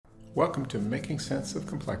Welcome to Making Sense of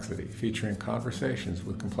Complexity, featuring conversations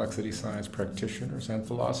with complexity science practitioners and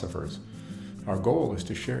philosophers. Our goal is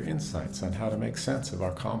to share insights on how to make sense of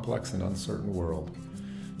our complex and uncertain world.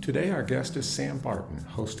 Today, our guest is Sam Barton,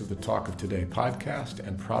 host of the Talk of Today podcast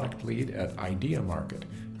and product lead at Idea Market,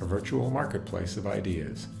 a virtual marketplace of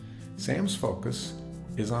ideas. Sam's focus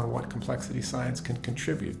is on what complexity science can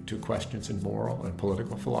contribute to questions in moral and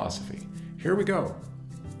political philosophy. Here we go.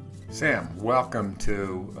 Sam, welcome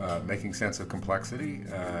to Making Sense of Complexity.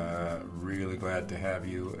 Really glad to have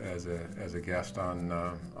you as a guest on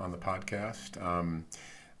the podcast.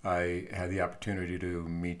 I had the opportunity to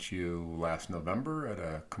meet you last November at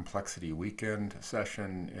a Complexity Weekend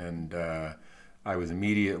session, and I was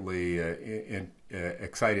immediately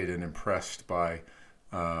excited and impressed by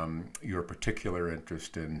your particular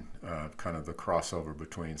interest in kind of the crossover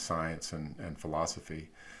between science and philosophy.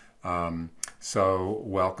 So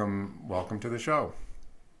welcome to the show.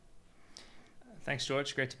 Thanks,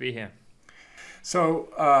 George. Great to be here. So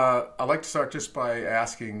I'd like to start just by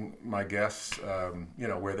asking my guests,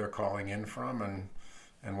 where they're calling in from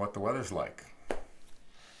and what the weather's like.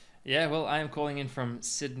 Yeah, well, I am calling in from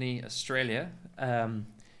Sydney, Australia. I'm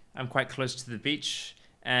quite close to the beach,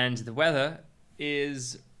 and the weather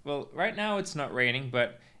is, well, right now it's not raining,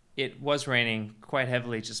 but it was raining quite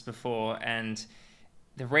heavily just before, and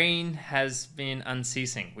the rain has been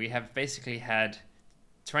unceasing. We have basically had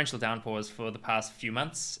torrential downpours for the past few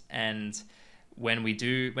months, and when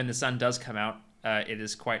the sun does come out, it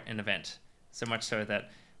is quite an event. So much so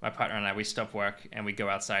that my partner and I, we stop work and we go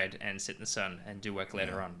outside and sit in the sun and do work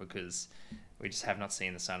later on because we just have not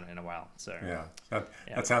seen the sun in a while. So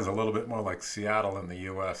that sounds a little bit more like Seattle in the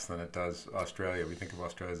U.S. than it does Australia. We think of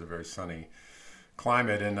Australia as a very sunny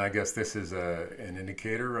climate, and I guess this is an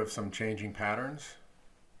indicator of some changing patterns.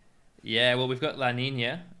 Yeah, well, we've got La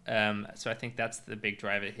Nina, so I think that's the big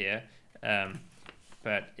driver here.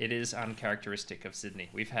 But it is uncharacteristic of Sydney.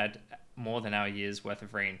 We've had more than our year's worth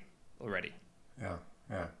of rain already. Yeah.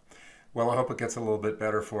 Well, I hope it gets a little bit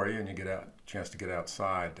better for you and you get a chance to get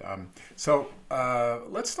outside. So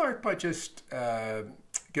let's start by just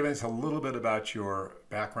giving us a little bit about your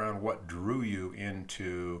background. What drew you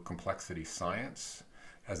into complexity science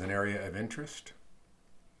as an area of interest?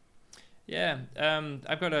 Yeah,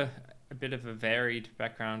 I've got a bit of a varied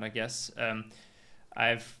background, I guess.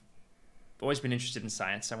 I've always been interested in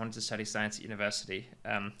science. I wanted to study science at university,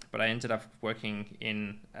 but I ended up working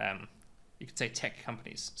in, you could say, tech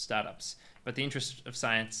companies, startups. But the interest of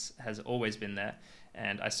science has always been there.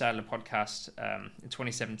 And I started a podcast in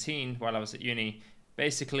 2017 while I was at uni,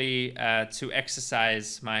 basically to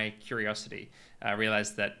exercise my curiosity. I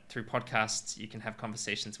realized that through podcasts, you can have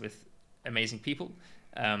conversations with amazing people.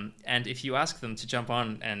 And if you ask them to jump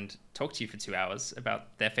on and talk to you for 2 hours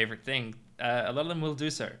about their favorite thing, a lot of them will do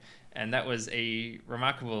so. And that was a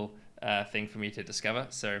remarkable thing for me to discover.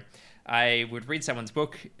 So I would read someone's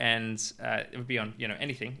book, and it would be on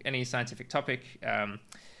anything, any scientific topic,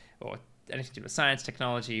 or anything to do with science,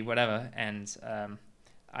 technology, whatever. And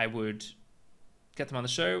I would get them on the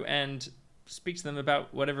show and speak to them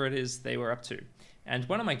about whatever it is they were up to. And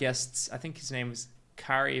one of my guests, I think his name was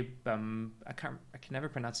I can never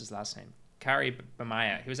pronounce his last name. Kari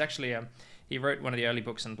Bamaya. He was actually he wrote one of the early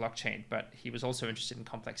books on blockchain, but he was also interested in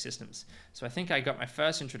complex systems. So I think I got my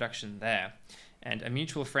first introduction there. And a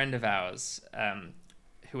mutual friend of ours,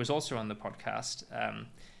 who was also on the podcast, I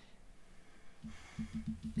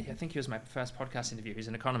think he was my first podcast interview. He's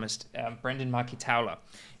an economist, Brendan Markey Towler.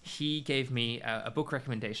 He gave me a book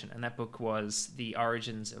recommendation, and that book was The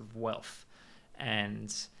Origins of Wealth.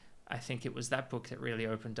 And I think it was that book that really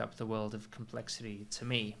opened up the world of complexity to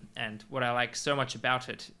me. And what I like so much about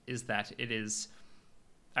it is that it is,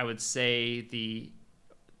 I would say, the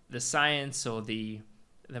science or the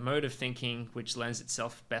mode of thinking which lends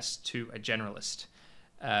itself best to a generalist,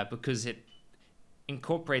 because it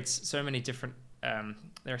incorporates so many different,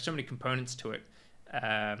 there are so many components to it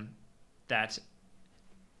that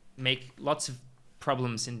make lots of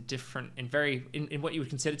problems in what you would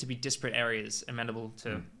consider to be disparate areas amenable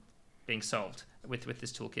to being solved with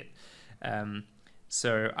this toolkit.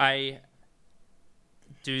 So I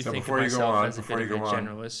do think of myself as a bit of a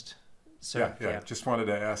generalist. So just wanted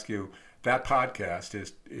to ask you, that podcast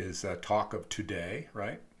is Talk of Today,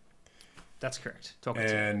 right? That's correct. Talk of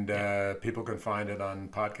Today. And people can find it on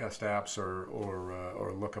podcast apps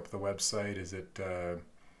or look up the website. Is it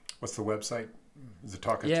what's the website? Is it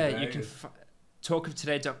Talk of Today? Yeah, you can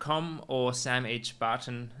talkoftoday.com or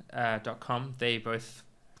samhbarton.com. They both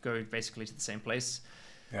go basically to the same place.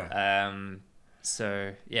 And if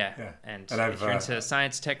you're into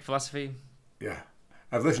science, tech, philosophy,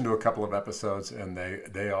 I've listened to a couple of episodes, and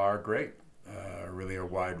they are great. Really a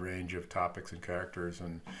wide range of topics and characters,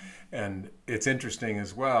 and it's interesting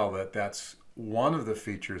as well that that's one of the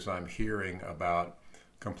features I'm hearing about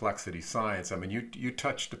complexity science. I mean, you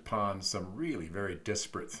touched upon some really very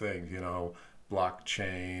disparate things, you know,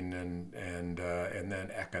 blockchain and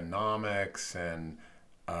then economics and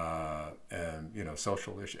you know,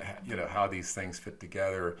 social issues, you know, how these things fit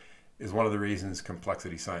together is one of the reasons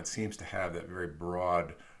complexity science seems to have that very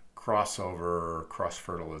broad crossover,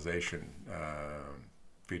 cross-fertilization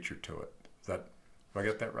feature to it. Do I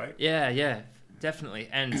get that right? Yeah, definitely.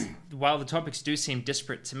 And while the topics do seem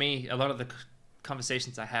disparate to me, a lot of the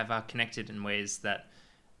conversations I have are connected in ways that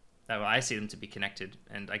well, I see them to be connected.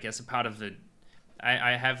 And I guess a part of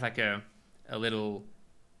I have like a little,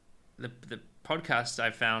 the podcast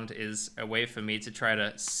I found is a way for me to try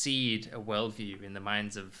to seed a worldview in the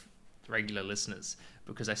minds of regular listeners,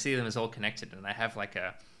 because I see them as all connected, and I have like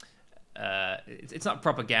it's not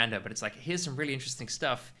propaganda, but it's like, here's some really interesting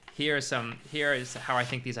stuff. Here is how I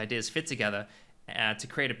think these ideas fit together to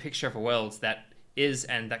create a picture of a world that is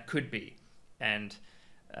and that could be. And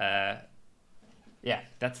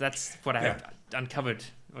that's what I have uncovered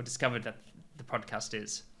or discovered that the podcast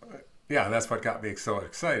is. Yeah, and that's what got me so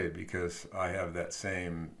excited, because I have that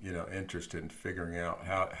same, you know, interest in figuring out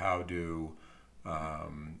how do I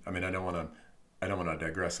mean, I don't want to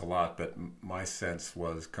digress a lot, but my sense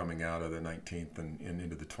was coming out of the 19th and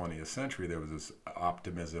into the 20th century, there was this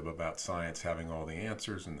optimism about science having all the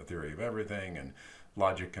answers and the theory of everything and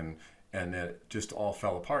logic, and it just all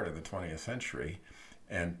fell apart in the 20th century.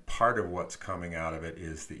 And part of what's coming out of it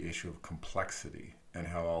is the issue of complexity, and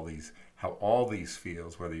how all these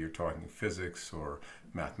fields, whether you're talking physics or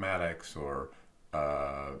mathematics or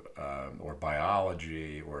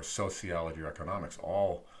biology or sociology or economics,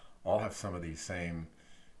 all have some of these same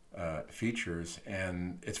features,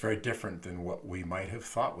 and it's very different than what we might have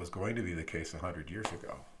thought was going to be the case 100 years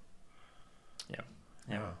ago. Yeah.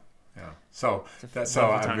 So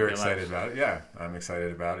I'm very excited about it. Yeah, I'm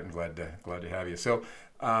excited about it and glad to have you. So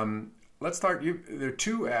let's start. There are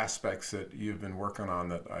two aspects that you've been working on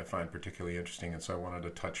that I find particularly interesting, and so I wanted to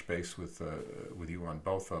touch base with you on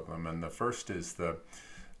both of them. And the first is the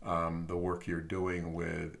work you're doing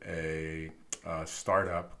with a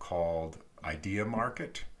startup called Idea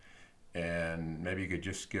Market. And maybe you could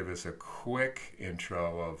just give us a quick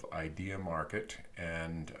intro of Idea Market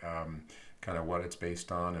and kind of what it's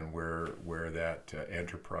based on and where that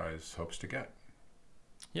enterprise hopes to get.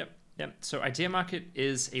 Yep. So Idea Market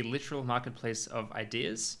is a literal marketplace of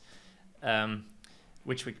ideas,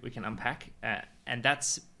 which we can unpack, and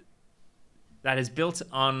that is built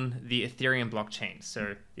on the Ethereum blockchain.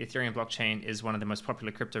 So the Ethereum blockchain is one of the most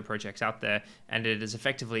popular crypto projects out there, and it is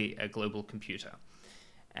effectively a global computer.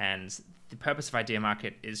 And the purpose of Idea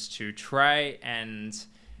Market is to try and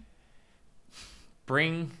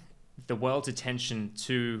bring the world's attention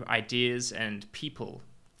to ideas and people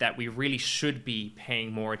that we really should be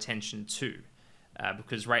paying more attention to,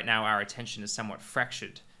 because right now our attention is somewhat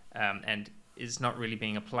fractured and is not really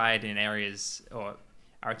being applied in areas, or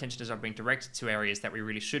our attention is not being directed to areas that we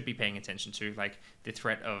really should be paying attention to, like the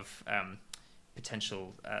threat of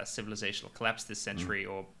potential civilizational collapse this century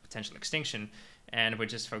or potential extinction, and we're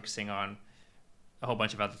just focusing on a whole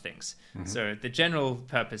bunch of other things. Mm-hmm. So the general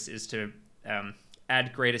purpose is to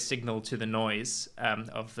add greater signal to the noise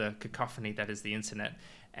of the cacophony that is the internet,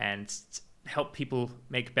 and help people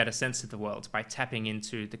make better sense of the world by tapping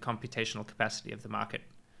into the computational capacity of the market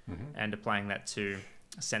and applying that to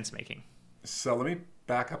sense making. So let me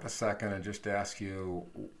back up a second and just ask you,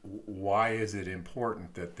 why is it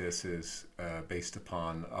important that this is based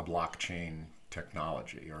upon a blockchain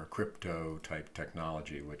technology or a crypto type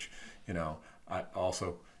technology, which, you know,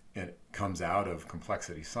 it comes out of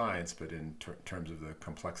complexity science, but in terms of the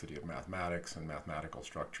complexity of mathematics and mathematical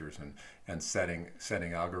structures and setting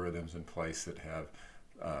algorithms in place that have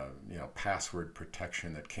password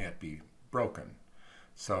protection that can't be broken.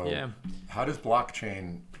 So how does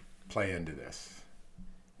blockchain play into this?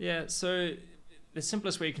 Yeah, so the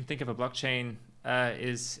simplest way you can think of a blockchain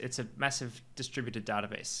is it's a massive distributed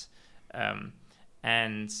database,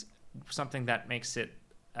 and something that makes it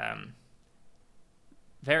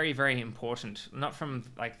very, very important, not from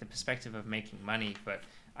like the perspective of making money, but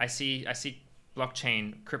I see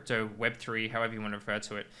blockchain, crypto, Web3, however you want to refer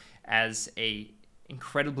to it, as a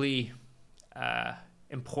incredibly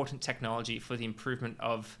important technology for the improvement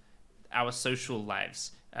of our social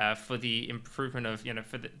lives, for the improvement of,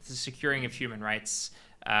 for the securing of human rights,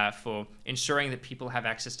 for ensuring that people have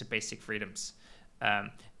access to basic freedoms.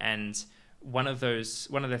 And one of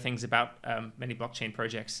the things about many blockchain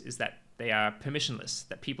projects is that they are permissionless,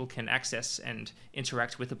 that people can access and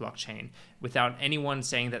interact with the blockchain without anyone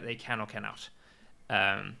saying that they can or cannot.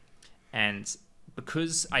 And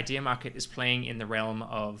because Idea Market is playing in the realm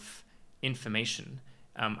of information,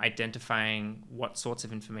 identifying what sorts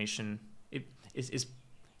of information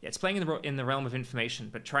it's playing in the realm of information,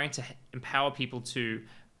 but trying to empower people to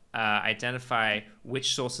identify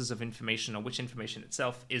which sources of information or which information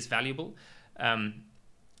itself is valuable.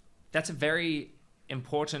 That's a very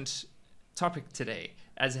important topic today,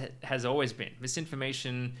 as it has always been.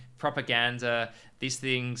 Misinformation, propaganda, these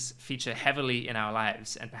things feature heavily in our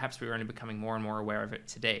lives, and perhaps we're only becoming more and more aware of it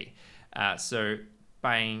today. So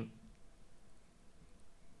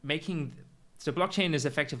blockchain is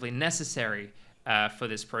effectively necessary for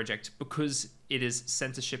this project because it is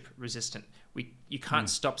censorship resistant. You can't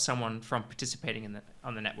stop someone from participating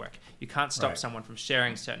on the network. You can't stop someone from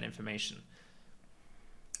sharing certain information.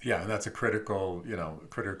 Yeah, and that's a critical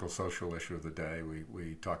social issue of the day.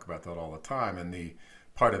 We talk about that all the time. And the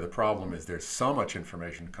part of the problem is there's so much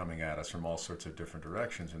information coming at us from all sorts of different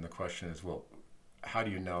directions. And the question is, well, how do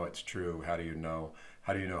you know it's true? How do you know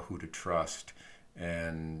who to trust?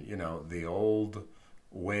 And, the old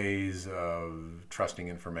ways of trusting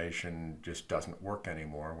information just doesn't work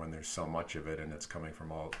anymore when there's so much of it and it's coming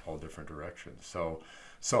from all different directions.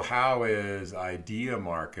 So how is Idea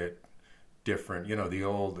Market different? In the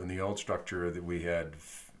old structure that we had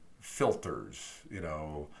filters,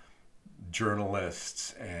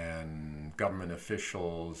 journalists and government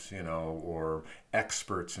officials, or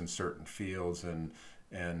experts in certain fields, and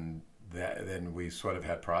then we sort of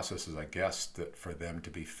had processes, I guess, that for them to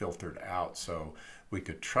be filtered out so we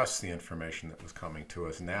could trust the information that was coming to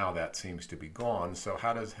us. Now that seems to be gone. So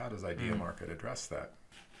how does Idea Market address that?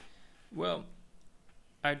 Well,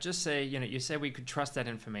 I'd just say, you say we could trust that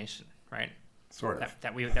information, right? Sort of.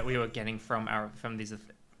 That we were getting from these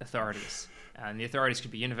authorities. And the authorities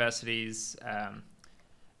could be universities,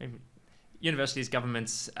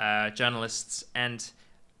 governments, journalists, and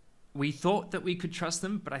we thought that we could trust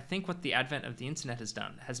them, but I think what the advent of the internet has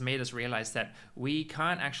done has made us realize that we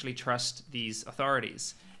can't actually trust these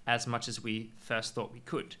authorities as much as we first thought we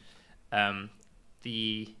could.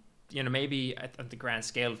 Maybe at the grand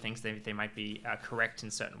scale of things, they might be correct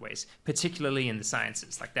in certain ways, particularly in the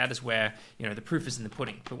sciences. Like that is where, the proof is in the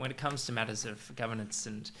pudding. But when it comes to matters of governance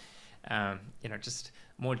and, just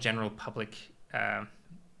more general public,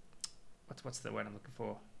 what's the word I'm looking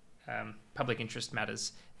for? Public interest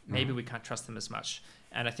matters. Maybe we can't trust them as much.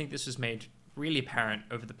 And I think this was made really apparent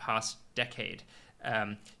over the past decade.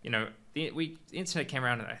 The internet came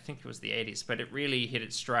around in, I think it was the 80s, but it really hit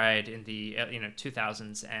its stride in the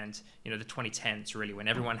 2000s and the 2010s, really, when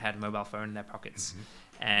everyone had a mobile phone in their pockets.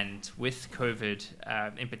 And with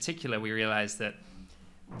COVID in particular, we realized that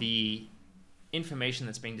the information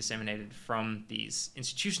that's being disseminated from these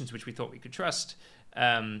institutions, which we thought we could trust,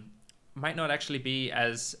 might not actually be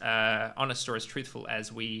as honest or as truthful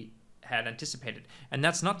as we had anticipated. And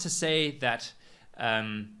that's not to say that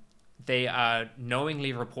they are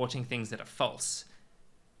knowingly reporting things that are false.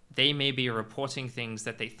 They may be reporting things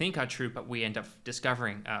that they think are true, but we end up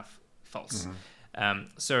discovering are false.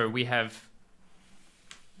 So we have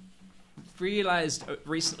realized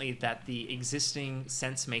recently that the existing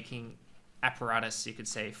sense-making apparatus, you could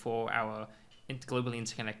say, for our globally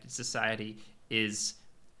interconnected society is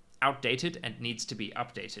outdated and needs to be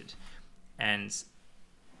updated. And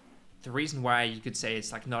the reason why you could say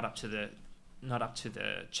it's like not up to the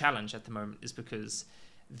challenge at the moment is because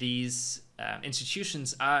these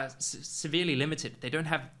institutions are severely limited. They don't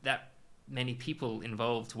have that many people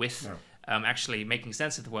involved with actually making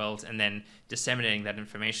sense of the world and then disseminating that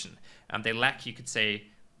information. They lack, you could say,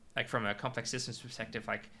 like from a complex systems perspective,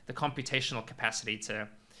 like the computational capacity to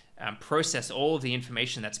process all of the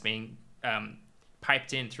information that's being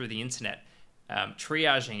piped in through the internet,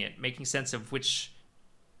 triaging it, making sense of which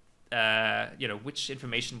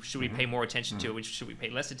information should we pay more attention to, which should we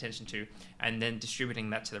pay less attention to, and then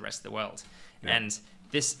distributing that to the rest of the world. And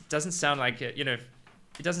this doesn't sound like it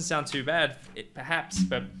doesn't sound too bad, perhaps,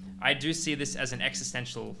 but I do see this as an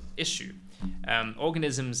existential issue.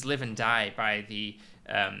 Organisms live and die by the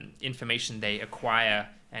information they acquire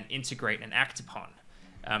and integrate and act upon.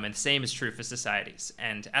 And the same is true for societies.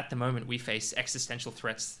 And at the moment, we face existential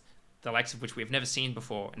threats, the likes of which we have never seen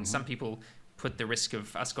before. And some people put the risk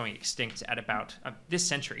of us going extinct at about this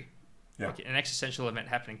century, like an existential event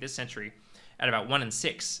happening this century, at about 1 in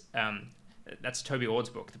 6. That's Toby Ord's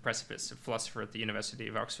book, The Precipice, a philosopher at the University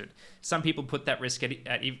of Oxford. Some people put that risk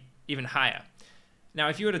at even higher. Now,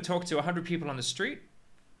 if you were to talk to 100 people on the street,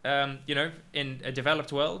 in a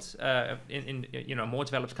developed world, in a more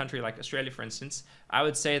developed country like Australia, for instance, I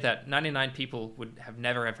would say that 99 people would have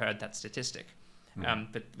never have heard that statistic.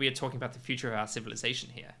 But we are talking about the future of our civilization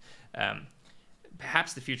here.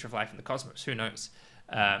 Perhaps the future of life in the cosmos, who knows?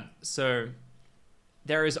 So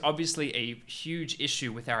there is obviously a huge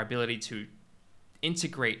issue with our ability to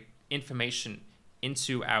integrate information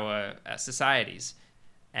into our societies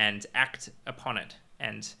and act upon it.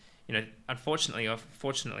 And unfortunately or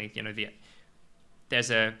fortunately, the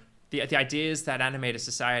ideas that animate a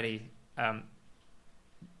society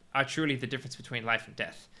are truly the difference between life and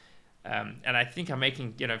death. And I think I'm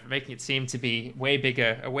making it seem to be a way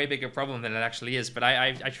bigger problem than it actually is. But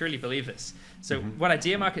I truly believe this. So what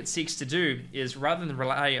Idea Market seeks to do is, rather than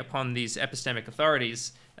rely upon these epistemic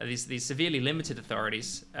authorities, these severely limited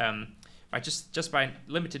authorities,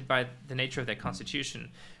 limited by the nature of their constitution,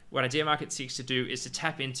 what Idea Market seeks to do is to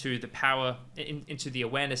tap into the power, into the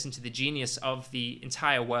awareness, into the genius of the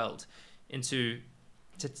entire world, to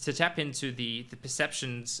tap into the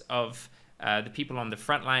perceptions of the people on the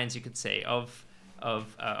front lines, you could say, of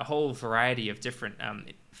a whole variety of different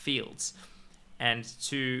fields, and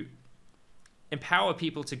to empower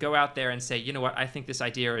people to go out there and say, you know what, I think this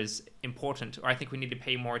idea is important, or I think we need to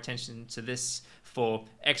pay more attention to this for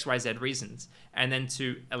XYZ reasons, and then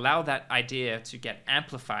to allow that idea to get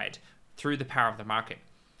amplified through the power of the market,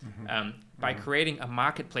 by creating a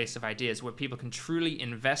marketplace of ideas where people can truly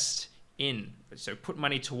invest in, so put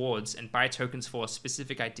money towards and buy tokens for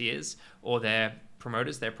specific ideas, or their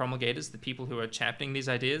promoters, their promulgators, the people who are championing these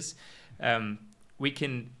ideas. We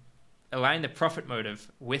can align the profit motive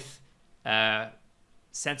with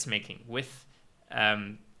sense making, with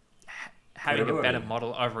having a better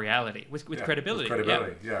model of reality, with credibility. With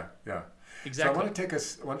credibility, yeah. Exactly. So I want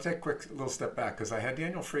to take a quick little step back, because I had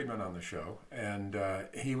Daniel Friedman on the show, and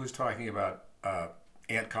he was talking about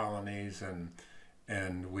ant colonies,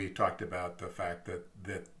 and we talked about the fact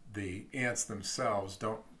that the ants themselves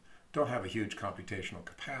don't have a huge computational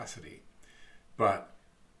capacity, but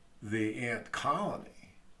the ant colony,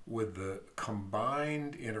 with the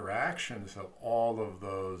combined interactions of all of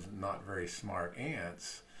those not very smart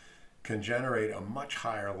ants, can generate a much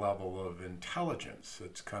higher level of intelligence.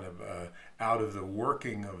 It's kind of out of the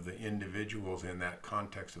working of the individuals in that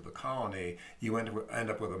context of the colony, you end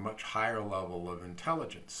up with a much higher level of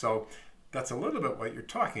intelligence. So that's a little bit what you're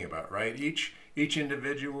talking about, right? Each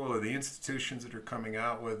individual, or the institutions that are coming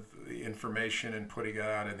out with the information and putting it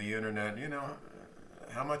out in the internet,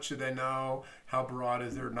 how much do they know? How broad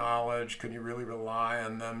is their knowledge? Can you really rely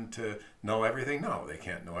on them to know everything? No, they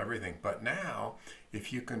can't know everything. But now,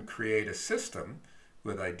 if you can create a system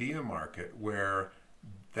with Idea Market where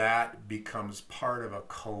that becomes part of a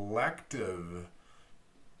collective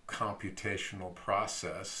computational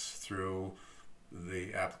process through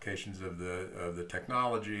the applications of the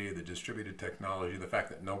technology, the distributed technology, the fact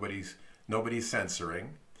that nobody's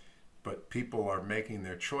censoring, but people are making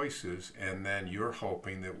their choices, and then you're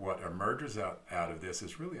hoping that what emerges out of this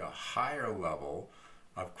is really a higher level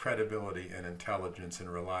of credibility and intelligence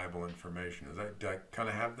and reliable information. Do I kind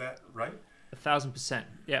of have that right? 1,000%.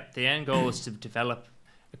 Yeah, the end goal is to develop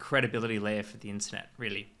a credibility layer for the internet,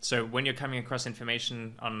 really. So when you're coming across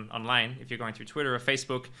information online, if you're going through Twitter or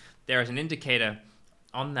Facebook, there is an indicator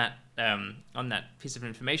on that piece of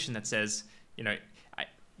information that says,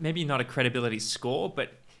 maybe not a credibility score,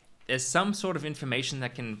 but there's some sort of information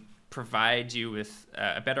that can provide you with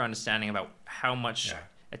a better understanding about how much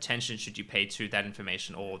attention should you pay to that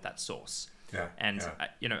information or that source.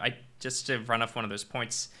 I just to run off one of those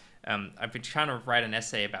points, I've been trying to write an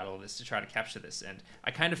essay about all this to try to capture this, and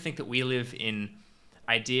I kind of think that we live in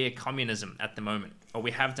idea communism at the moment, or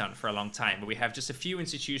we have done for a long time, where we have just a few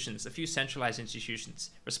centralized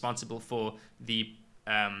institutions responsible for the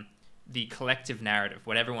collective narrative,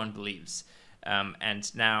 what everyone believes.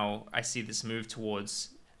 And now I see this move towards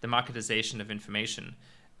the marketization of information.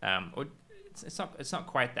 Or it's not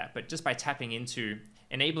quite that, but just by tapping into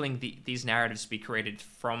enabling these narratives to be created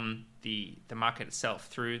from the market itself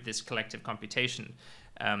through this collective computation,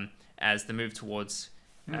 as the move towards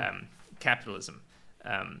capitalism.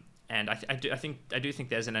 And I do think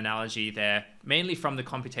there's an analogy there, mainly from the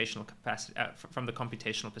computational capacity, from the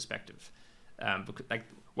computational perspective. Like,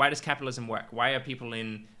 why does capitalism work? Why are people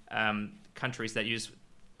in countries that use,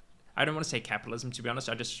 I don't want to say capitalism, to be honest,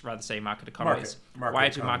 I'd just rather say market economies. Why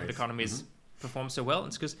do market economies perform so well?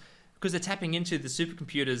 It's because they're tapping into the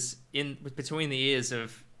supercomputers between the ears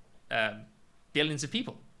of billions of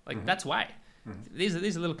people. Like, that's why. These are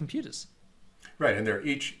little computers. Right, and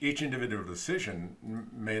each individual decision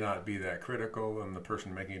may not be that critical, and the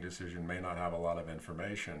person making a decision may not have a lot of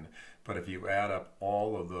information. But if you add up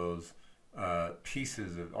all of those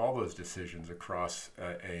pieces of all those decisions across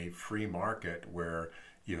a free market where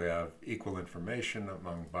you have equal information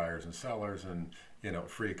among buyers and sellers, and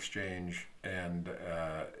free exchange, and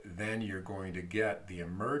then you're going to get the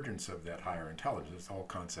emergence of that higher intelligence. The whole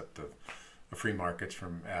concept of free markets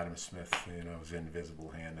from Adam Smith, his invisible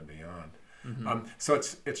hand and beyond. Mm-hmm. So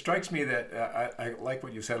it strikes me that I like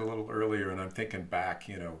what you said a little earlier, and I'm thinking back,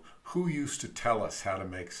 who used to tell us how to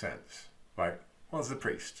make sense, right? Well, it was the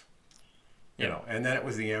priest, and then it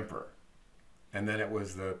was the emperor, and then it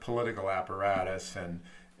was the political apparatus, and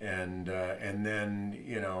then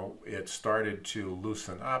it started to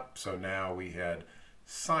loosen up. So now we had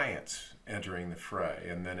science entering the fray,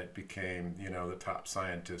 and then it became the top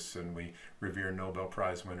scientists, and we revere Nobel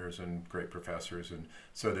Prize winners and great professors, and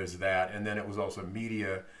so there's that. And then it was also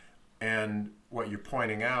media, and what you're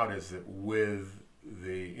pointing out is that with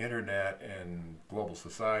the internet and global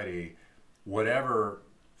society, whatever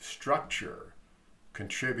structure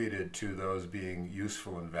contributed to those being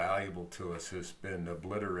useful and valuable to us has been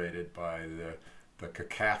obliterated by the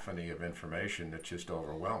cacophony of information that's just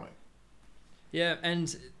overwhelming. Yeah,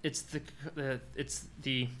 and it's the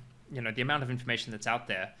the amount of information that's out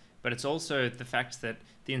there, but it's also the fact that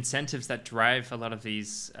the incentives that drive a lot of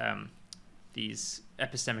these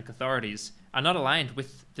epistemic authorities are not aligned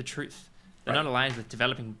with the truth. They're not aligned with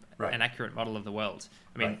developing an accurate model of the world.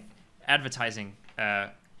 I mean, advertising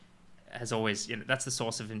has always, that's the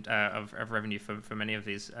source of revenue for many of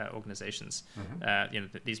these organizations,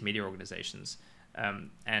 these media organizations,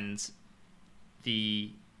 and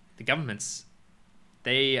the governments.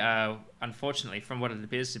 They unfortunately, from what it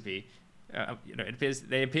appears to be,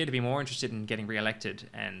 they appear to be more interested in getting re-elected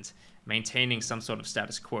and maintaining some sort of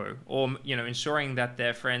status quo, or ensuring that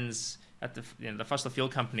their friends at the fossil fuel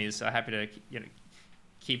companies are happy to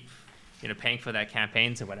keep paying for their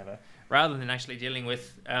campaigns or whatever, rather than actually dealing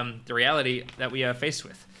with the reality that we are faced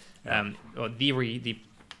with, or the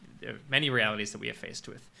many realities that we are faced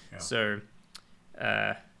with. Yeah. So,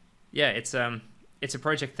 it's a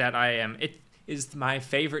project that it is my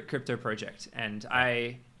favorite crypto project, and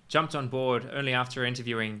I jumped on board only after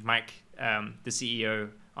interviewing Mike, the CEO,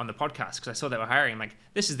 on the podcast, because I saw they were hiring. I'm like,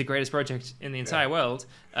 this is the greatest project in the entire world.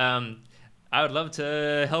 I would love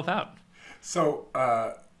to help out. So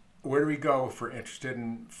where do we go if we're interested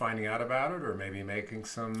in finding out about it, or maybe making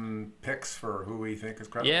some picks for who we think is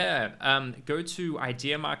credible? Yeah, go to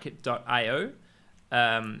ideamarket.io,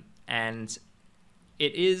 and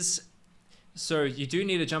it is... So you do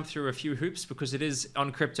need to jump through a few hoops because it is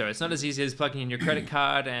on crypto. It's not as easy as plugging in your credit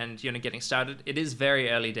card and getting started. It is very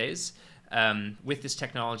early days with this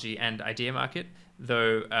technology and Idea Market,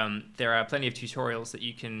 though there are plenty of tutorials that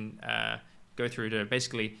you can go through to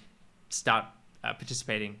basically start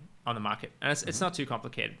participating on the market. And it's not too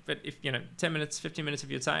complicated. But if 10 minutes, 15 minutes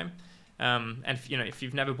of your time, and if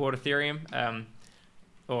you've never bought Ethereum,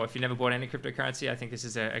 or if you've never bought any cryptocurrency, I think this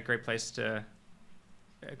is a great place to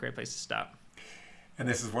start. And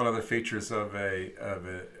this is one of the features of a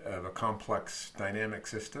complex dynamic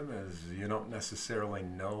system, is you don't necessarily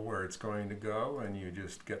know where it's going to go, and you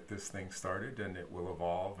just get this thing started, and it will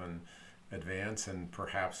evolve and advance, and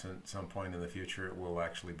perhaps at some point in the future it will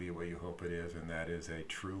actually be what you hope it is, and that is a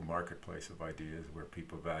true marketplace of ideas where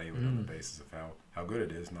people value it on the basis of how good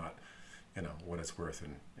it is, not what it's worth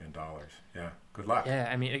in dollars. Yeah, good luck. Yeah,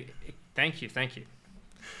 I mean, thank you.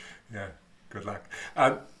 Yeah, good luck.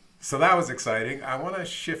 So that was exciting. I want to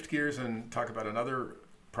shift gears and talk about another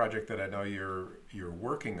project that I know you're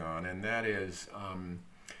working on, and that is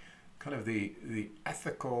kind of the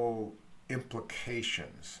ethical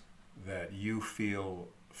implications that you feel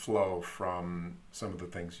flow from some of the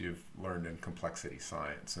things you've learned in complexity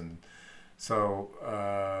science. And so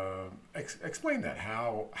explain that.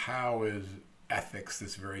 How is ethics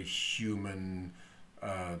this very human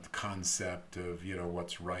concept of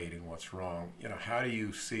what's right and what's wrong? How do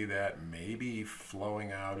you see that maybe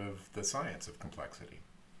flowing out of the science of complexity?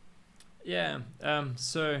 Yeah.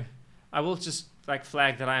 So I will just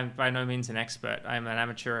flag that I'm by no means an expert. I'm an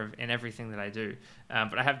amateur in everything that I do,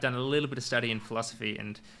 but I have done a little bit of study in philosophy,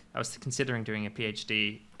 and I was considering doing a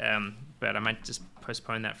PhD, but I might just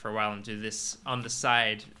postpone that for a while and do this on the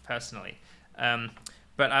side personally.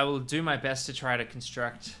 But I will do my best to try to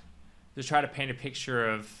paint a picture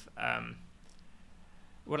of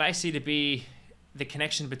what I see to be the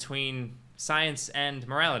connection between science and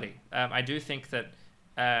morality. I do think that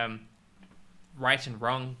right and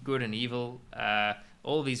wrong, good and evil,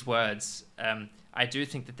 all these words, I do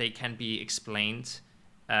think that they can be explained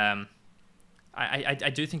I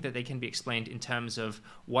do think that they can be explained in terms of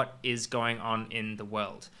what is going on in the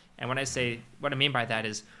world. And when I say, what I mean by that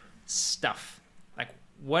is stuff. Like,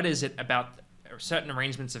 what is it about certain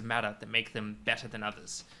arrangements of matter that make them better than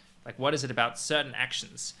others? Like, what is it about certain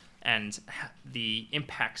actions and the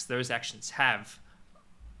impacts those actions have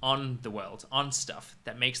on the world, on stuff,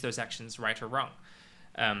 that makes those actions right or wrong?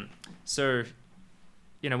 So,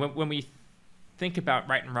 when we think about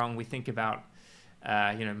right and wrong, we think about,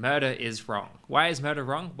 murder is wrong. Why is murder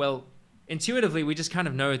wrong? Well, intuitively, we just kind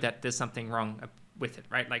of know that there's something wrong with it,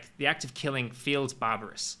 right? Like, the act of killing feels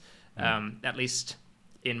barbarous, at least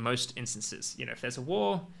in most instances. If there's a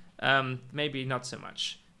war, maybe not so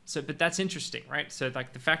much. So, but that's interesting, right? So,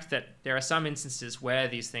 like, the fact that there are some instances where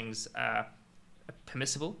these things are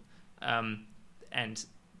permissible, and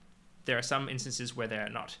there are some instances where they are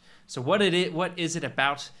not. So, what is it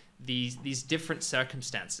about these different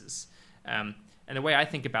circumstances? And the way I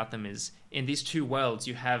think about them is, in these two worlds,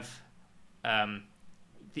 you have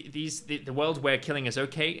the world where killing is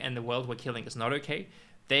okay and the world where killing is not okay.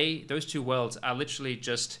 Those two worlds are literally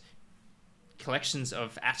just collections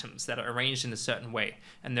of atoms that are arranged in a certain way,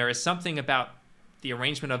 and there is something about the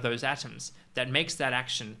arrangement of those atoms that makes that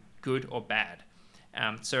action good or bad.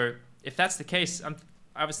 So if that's the case,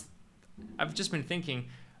 I've just been thinking,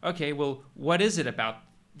 okay, well, what is it about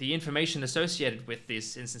the information associated with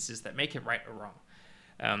these instances that make it right or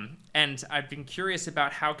wrong? And I've been curious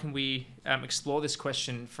about how can we explore this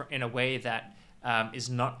question in a way that is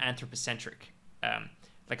not anthropocentric.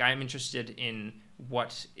 Like, I'm interested in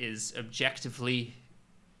what is objectively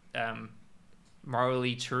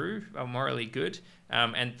morally true or morally good,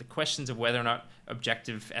 and the questions of whether or not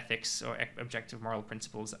objective ethics or objective moral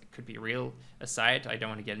principles could be real aside. I don't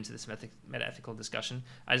want to get into this meta-ethical discussion.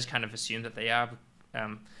 I just kind of assume that they are,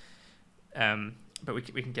 but we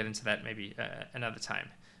can get into that maybe another time.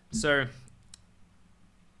 So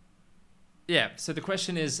so the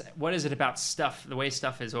question is, what is it about stuff, the way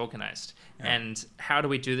stuff is organized, and how do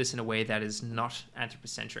we do this in a way that is not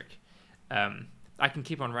anthropocentric? I can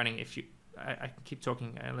keep on running if you. I can keep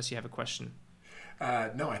talking unless you have a question.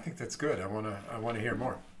 No, I think that's good. I want to hear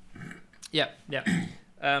more. Yeah.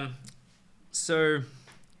 So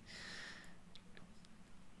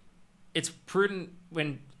it's prudent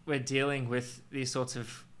when we're dealing with these sorts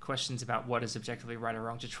of questions about what is objectively right or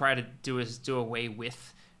wrong to try to do away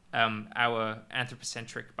with our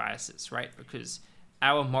anthropocentric biases, right? Because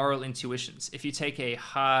our moral intuitions, if you take a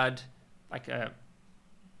hard, like a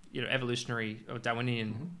evolutionary or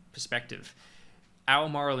Darwinian perspective, our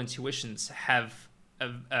moral intuitions have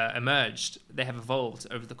emerged, they have evolved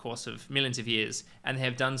over the course of millions of years, and they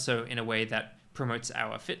have done so in a way that promotes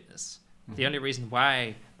our fitness. The only reason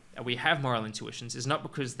why we have moral intuitions is not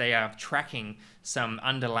because they are tracking some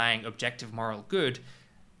underlying objective moral good.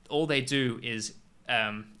 All they do is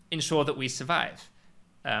ensure that we survive.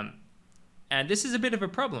 And this is a bit of a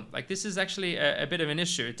problem. Like, this is actually a bit of an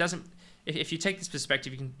issue. It doesn't. If you take this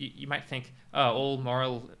perspective, you might think, all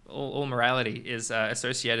morality is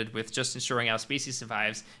associated with just ensuring our species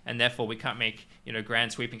survives, and therefore we can't make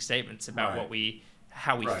grand sweeping statements about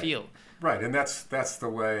how we feel. Right, and that's the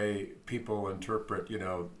way people interpret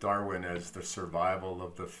Darwin as the survival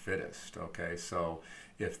of the fittest. Okay, so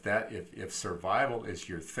if survival is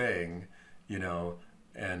your thing,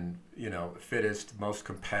 and fittest, most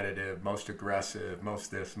competitive, most aggressive,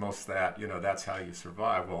 most this, most that, that's how you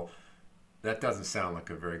survive. Well, that doesn't sound like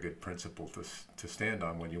a very good principle to stand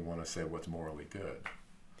on when you want to say what's morally good.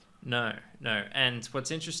 No. And what's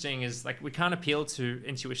interesting is, like, we can't appeal to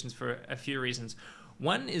intuitions for a few reasons.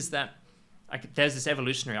 One is that, like, there's this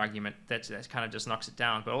evolutionary argument that kind of just knocks it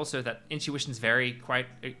down, but also that intuitions vary quite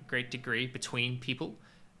a great degree between people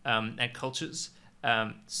and cultures.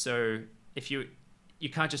 So if you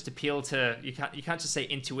can't just appeal to, you can't just say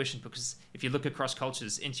intuition, because if you look across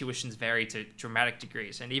cultures, intuitions vary to dramatic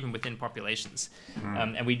degrees, and even within populations.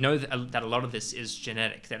 And we know that a lot of this is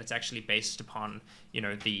genetic, that it's actually based upon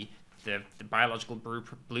the biological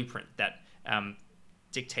blueprint that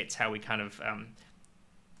dictates how we kind of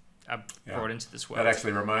are brought into this world. That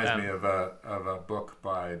actually reminds me of a book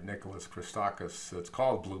by Nicholas Christakis. It's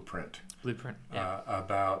called Blueprint.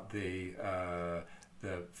 About the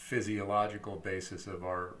physiological basis of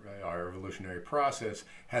our evolutionary process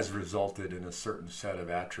has resulted in a certain set of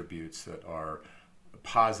attributes that are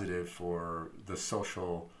positive for the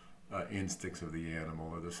social instincts of the animal,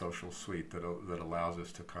 or the social suite that allows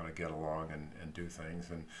us to kind of get along and do things.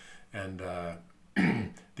 And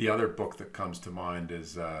the other book that comes to mind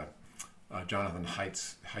is Jonathan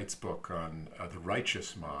Haidt's book on The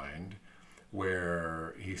Righteous Mind,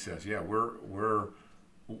 where he says,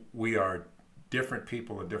 we are different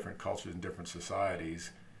people in different cultures and different societies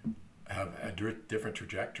have a different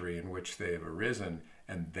trajectory in which they've arisen,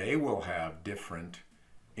 and they will have different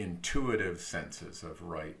intuitive senses of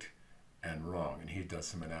right and wrong. And he does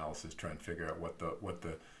some analysis trying to figure out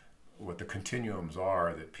what the continuums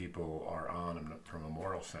are that people are on from a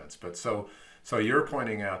moral sense. But so you're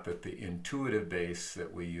pointing out that the intuitive base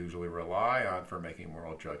that we usually rely on for making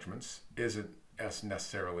moral judgments isn't as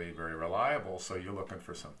necessarily very reliable, so you're looking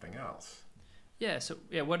for something else. Yeah, so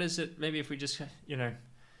what is it? Maybe if we just,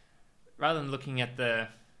 rather than looking at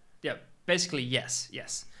basically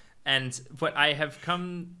yes. And what I have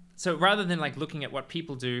so rather than like looking at what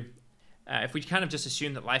people do, if we kind of just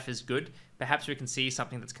assume that life is good, perhaps we can see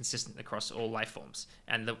something that's consistent across all life forms.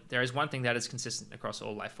 And there is one thing that is consistent across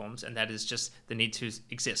all life forms, and that is just the need to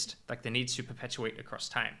exist, like the need to perpetuate across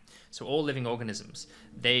time. So all living organisms,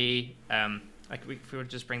 they, if we would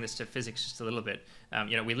just bring this to physics just a little bit,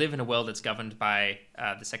 we live in a world that's governed by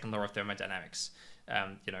the second law of thermodynamics.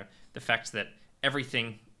 The fact that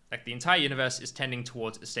everything, like the entire universe, is tending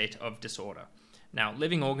towards a state of disorder. Now,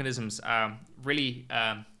 living organisms are really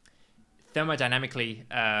thermodynamically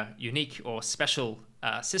unique or special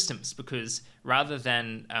systems, because rather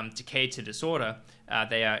than decay to disorder,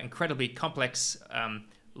 they are incredibly complex,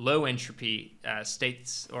 low entropy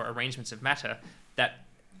states or arrangements of matter that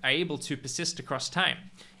are able to persist across time.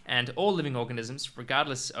 And all living organisms,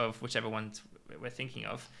 regardless of whichever ones we're thinking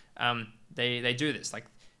of, they do this. Like,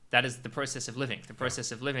 that is the process of living. The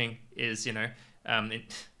process of living is,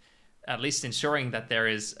 at least ensuring that there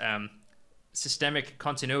is systemic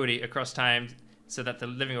continuity across time, so that the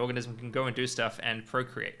living organism can go and do stuff and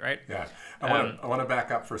procreate, right? Yeah. I want to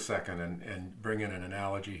back up for a second and bring in an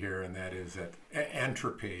analogy here, and that is that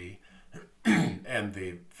entropy and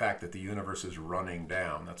the fact that the universe is running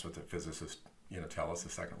down, that's what the physicists tell us, the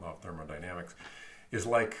second law of thermodynamics, is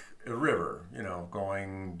like a river,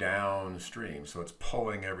 going downstream. So it's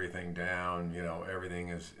pulling everything down, everything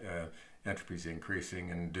is, entropy is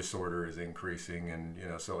increasing and disorder is increasing,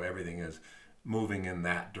 and, so everything is moving in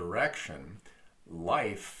that direction.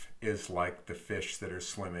 Life is like the fish that are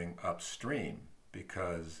swimming upstream,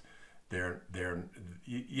 because they're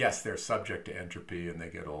subject to entropy and they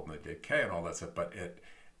get old and they decay and all that stuff, but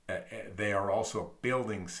they are also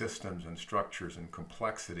building systems and structures and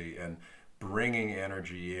complexity and bringing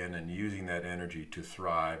energy in and using that energy to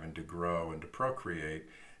thrive and to grow and to procreate.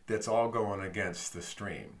 That's all going against the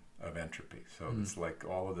stream of entropy. So it's like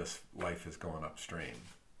all of this life is going upstream.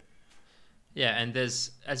 Yeah, and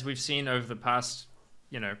there's, as we've seen over the past,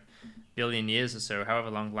 billion years or so, however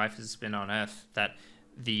long life has been on Earth, that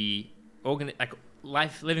the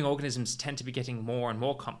living organisms tend to be getting more and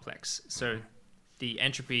more complex. So the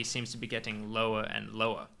entropy seems to be getting lower and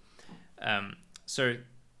lower. So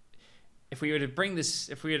if we were to bring this,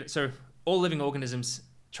 so all living organisms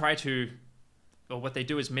try to, or what they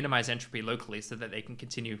do is minimize entropy locally so that they can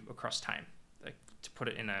continue across time. Like, to put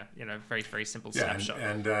it in a very, very simple snapshot.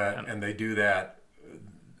 And they do that.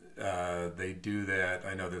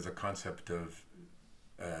 I know there's a concept of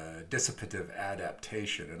dissipative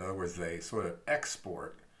adaptation. In other words, they sort of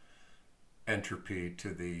export entropy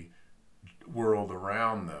to the world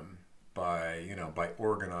around them by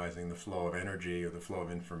organizing the flow of energy or the flow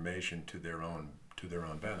of information to their own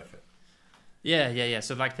benefit. Yeah.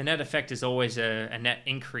 So like the net effect is always a net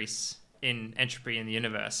increase in entropy in the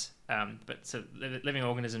universe. But so living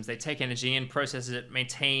organisms, they take energy in, process it,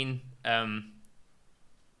 maintain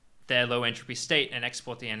their low entropy state, and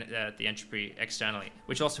export the entropy externally,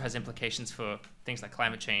 which also has implications for things like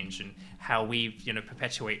climate change and how we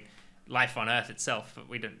perpetuate life on Earth itself. But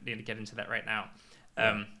we don't need to get into that right now.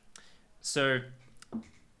 So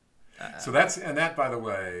that, by the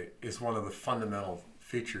way, is one of the fundamental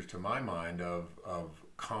features, to my mind, of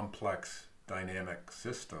complex dynamic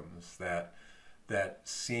systems that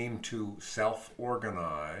seem to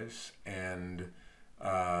self-organize and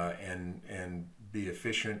be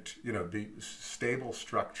efficient, be stable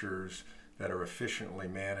structures that are efficiently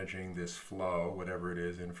managing this flow, whatever it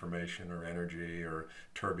is, information or energy or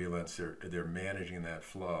turbulence. They're managing that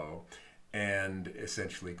flow and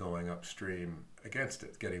essentially going upstream against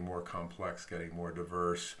it, getting more complex, getting more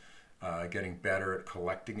diverse, getting better at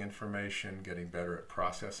collecting information, getting better at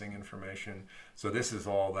processing information. So this is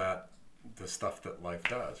all the stuff that life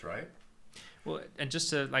does, right? Well, and just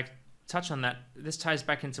to touch on that, this ties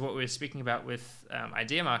back into what we were speaking about with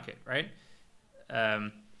idea market, right?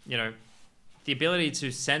 The ability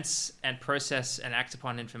to sense and process and act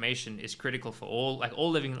upon information is critical for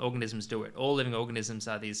all living organisms do it. All living organisms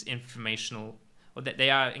are these informational, or that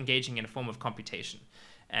they are engaging in a form of computation.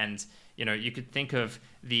 And, you could think of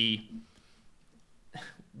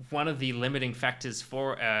one of the limiting factors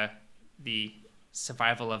for the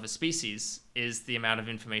survival of a species is the amount of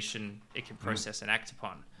information it can process and act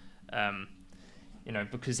upon.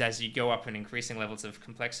 Because as you go up in increasing levels of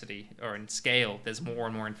complexity or in scale, there's more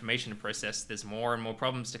and more information to process. There's more and more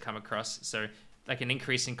problems to come across. So, like, an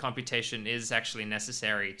increase in computation is actually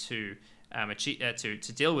necessary to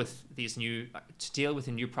deal with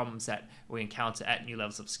the new problems that we encounter at new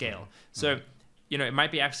levels of scale. So, it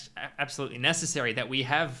might be absolutely necessary that we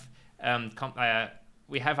have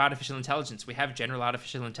artificial intelligence. We have general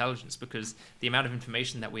artificial intelligence, because the amount of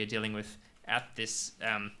information that we are dealing with at this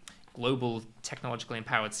global technologically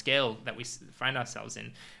empowered scale that we find ourselves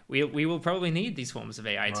in, we will probably need these forms of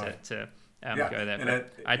AI to go there.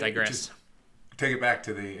 But I digress. Take it back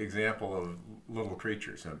to the example of little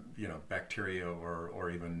creatures, bacteria or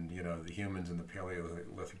even, the humans in the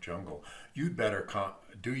Paleolithic jungle. You'd better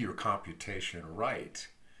do your computation right,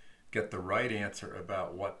 get the right answer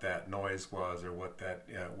about what that noise was or what that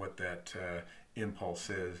impulse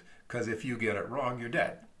is, because if you get it wrong, you're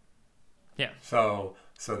dead. Yeah. So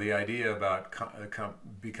the idea about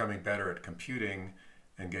becoming better at computing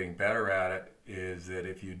and getting better at it is that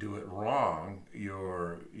if you do it wrong,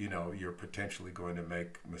 you're potentially going to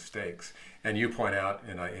make mistakes. And you point out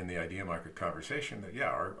in the idea market conversation that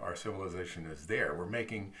our civilization is there. We're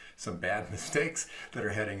making some bad mistakes that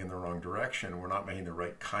are heading in the wrong direction. We're not making the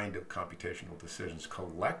right kind of computational decisions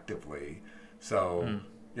collectively. So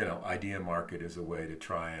idea market is a way to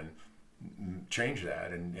try and change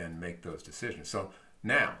that and make those decisions. So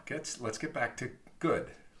now let's get back to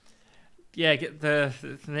good. Yeah, get the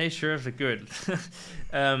nature of the good.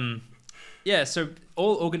 So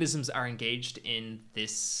all organisms are engaged in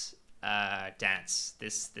this dance,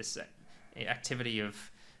 this activity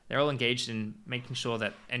of, they're all engaged in making sure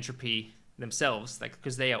that entropy themselves,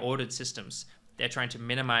 because they are ordered systems, they're trying to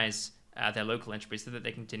minimize their local entropy so that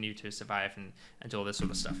they continue to survive and do all this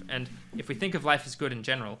sort of stuff. And if we think of life as good in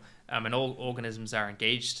general, and all organisms are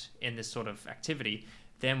engaged in this sort of activity,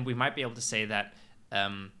 then we might be able to say that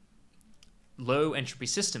low entropy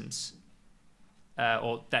systems,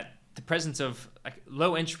 or that the presence of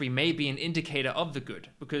low entropy may be an indicator of the good,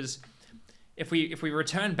 because if we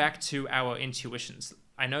return back to our intuitions,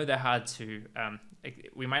 I know they're hard to,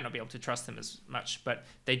 we might not be able to trust them as much, but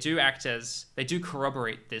they do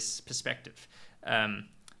corroborate this perspective.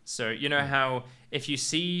 So how if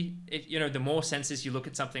the more senses you look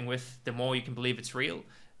at something with, the more you can believe it's real.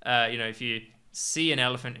 If you see an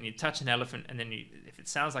elephant and you touch an elephant, and then if it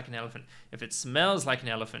sounds like an elephant, if it smells like an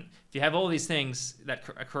elephant, if you have all these things that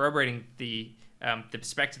are corroborating the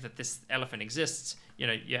perspective that this elephant exists,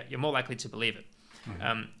 you're more likely to believe it.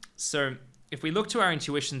 So if we look to our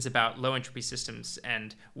intuitions about low entropy systems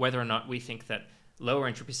and whether or not we think that lower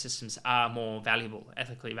entropy systems are more valuable,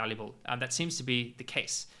 ethically valuable, that seems to be the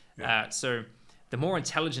case. So the more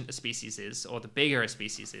intelligent a species is, or the bigger a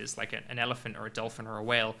species is, like an elephant or a dolphin or a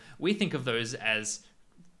whale, we think of those as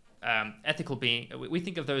we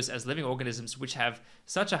think of those as living organisms which have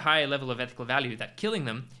such a high level of ethical value that killing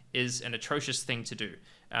them is an atrocious thing to do.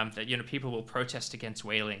 That people will protest against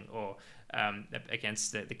whaling or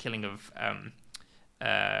against the killing of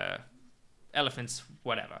elephants,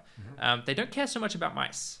 whatever. They don't care so much about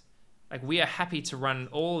mice. Like, we are happy to run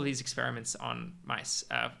all of these experiments on mice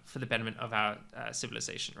for the betterment of our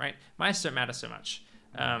civilization, right? Mice don't matter so much.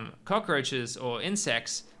 Cockroaches or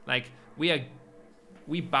insects,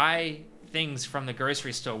 we buy things from the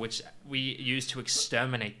grocery store which we use to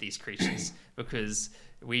exterminate these creatures because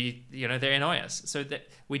they annoy us. So that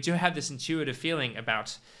we do have this intuitive feeling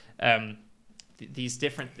about these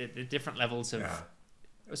different levels of. Yeah.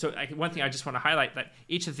 So one thing I just want to highlight, that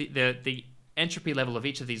each of the entropy level of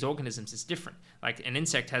each of these organisms is different. Like, an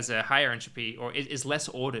insect has a higher entropy, or is less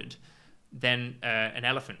ordered than an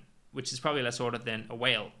elephant, which is probably less ordered than a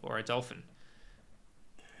whale or a dolphin.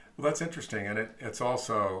 Well, that's interesting, and it's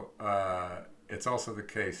also the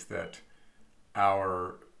case that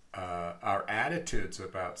our attitudes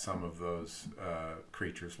about some of those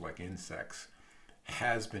creatures, like insects,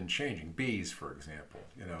 has been changing. Bees, for example,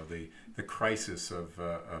 the crisis of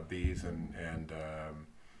bees and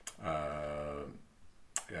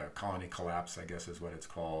colony collapse, I guess is what it's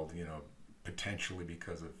called, potentially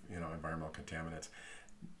because of environmental contaminants,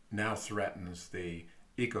 now threatens the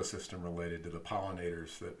ecosystem related to the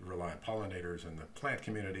pollinators that rely on pollinators in the plant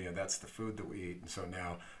community, and that's the food that we eat. And so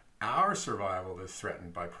now our survival is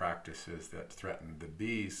threatened by practices that threaten the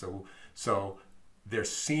bees. So there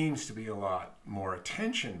seems to be a lot more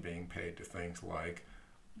attention being paid to things like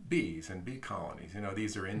bees and bee colonies.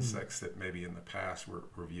 These are insects that maybe in the past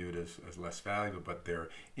were viewed as less valuable, but their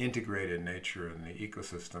integrated nature in the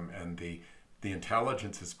ecosystem and the the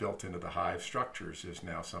intelligence that's built into the hive structures is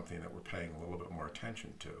now something that we're paying a little bit more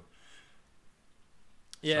attention to.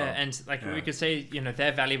 Yeah, So, and like yeah. we could say,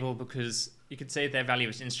 they're valuable because you could say their value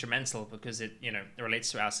is instrumental because it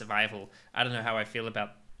relates to our survival. I don't know how I feel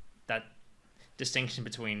about that distinction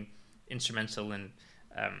between instrumental and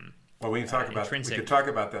well, we can talk about intrinsic. we could talk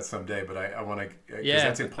about that someday, but I want to. Yeah,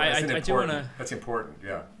 that's important. I do wanna, That's important.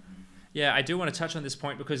 Yeah. Yeah, I do want to touch on this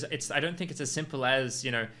point because I don't think it's as simple as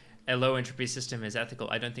a low entropy system is ethical.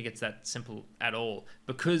 I don't think it's that simple at all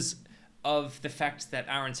because of the fact that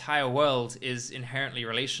our entire world is inherently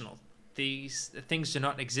relational. These things do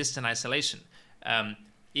not exist in isolation.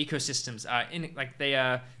 Ecosystems are they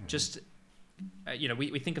are just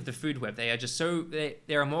we think of the food web. They are just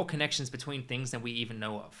there are more connections between things than we even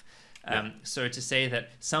know of. So to say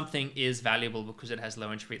that something is valuable because it has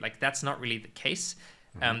low entropy, that's not really the case,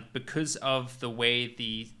 because of the way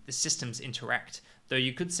the systems interact. Though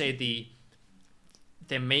you could say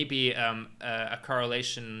there may be a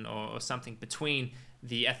correlation or something between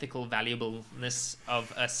the ethical valuableness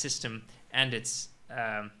of a system and its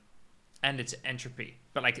entropy.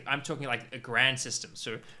 But I'm talking a grand system.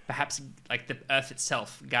 So perhaps the Earth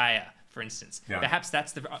itself, Gaia, for instance. Yeah. Perhaps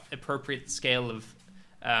that's the appropriate scale of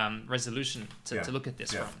resolution to look at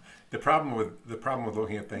this from. The problem with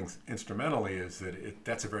looking at things instrumentally is that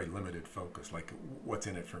that's a very limited focus. What's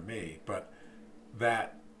in it for me? But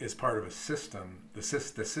that is part of a system. The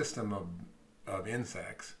system of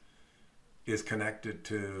insects is connected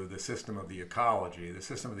to the system of the ecology. The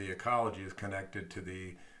system of the ecology is connected to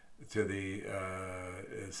the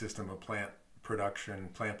system of plant production.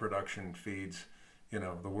 Plant production feeds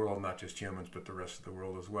the world, not just humans, but the rest of the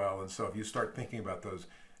world as well. And so if you start thinking about those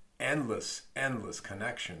endless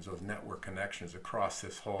connections, those network connections across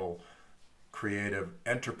this whole creative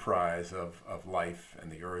enterprise of life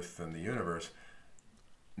and the earth and the universe,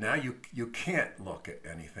 now you can't look at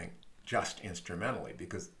anything just instrumentally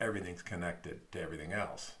because everything's connected to everything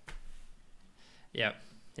else. Yeah,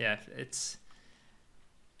 it's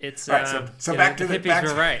right, so back to the hippies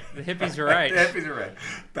were right. The hippies were right. The hippies were right.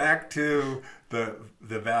 Back to the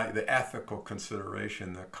value, the ethical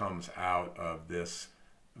consideration that comes out of this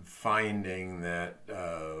finding that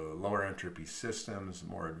lower entropy systems,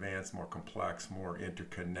 more advanced, more complex, more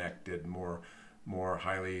interconnected, more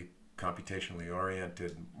highly computationally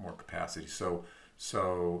oriented, more capacity. So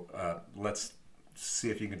let's see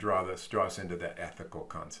if you can draw us into that ethical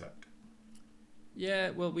concept. Yeah,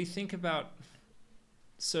 well, we think about.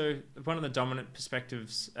 So one of the dominant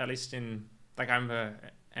perspectives, at least in I'm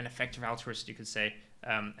an effective altruist, you could say,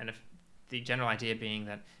 and if the general idea being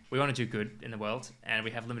that we want to do good in the world and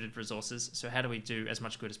we have limited resources, so how do we do as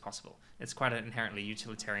much good as possible? It's quite an inherently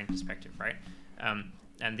utilitarian perspective, right?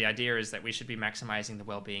 And the idea is that we should be maximizing the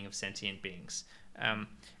well-being of sentient beings.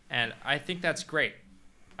 And I think that's great.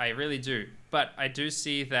 I really do. But I do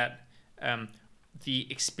see that the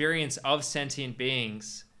experience of sentient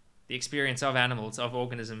beings, the experience of animals, of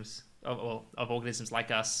organisms, of organisms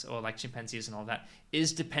like us or like chimpanzees and all that,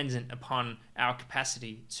 is dependent upon our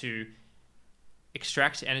capacity to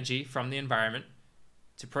extract energy from the environment,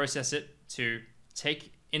 to process it, to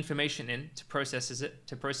take information in, to process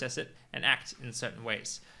it, and act in certain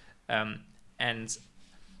ways. And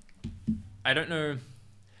I don't know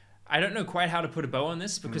quite how to put a bow on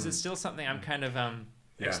this because it's still something I'm kind of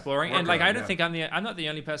exploring. And I don't think I'm not the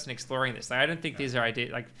only person exploring this. I don't think these are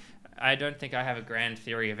ideas. I don't think I have a grand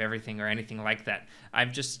theory of everything or anything like that. I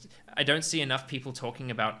don't see enough people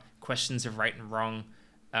talking about questions of right and wrong,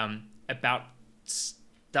 about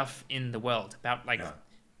stuff in the world, about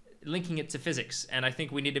linking it to physics. And I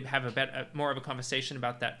think we need to have more of a conversation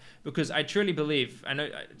about that because I truly believe, I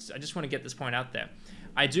just want to get this point out there.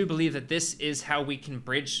 I do believe that this is how we can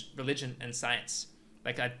bridge religion and science.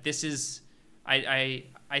 I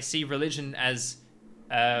see religion as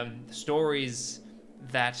stories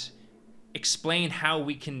that explain how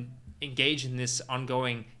we can engage in this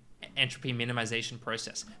ongoing entropy minimization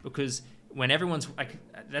process. Because when everyone's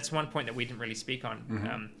that's one point that we didn't really speak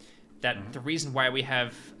on. The reason why we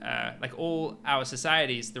have all our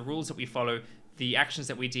societies, the rules that we follow, the actions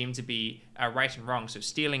that we deem to be right and wrong. So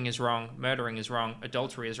stealing is wrong, murdering is wrong,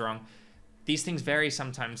 adultery is wrong. These things vary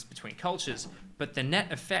sometimes between cultures, but the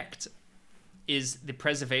net effect is the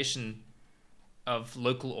preservation of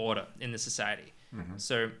local order in the society.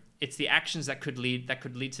 So it's the actions that could lead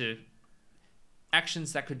to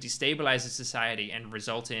actions that could destabilize a society and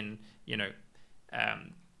result in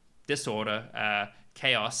disorder,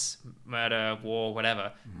 chaos, murder, war,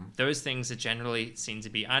 whatever. Those things are generally seen to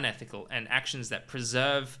be unethical, and actions that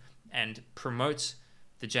preserve and promote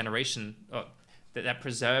the generation, or that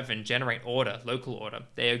preserve and generate order, local order,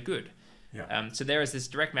 they are good. Yeah. So there is this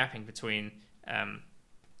direct mapping between,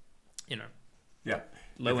 you know, Yeah.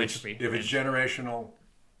 low entropy. If it's generational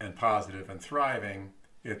and positive and thriving,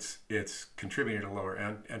 it's contributing to lower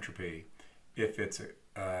entropy. If it's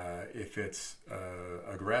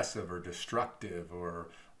aggressive or destructive or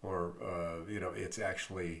it's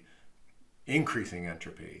actually increasing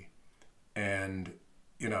entropy, and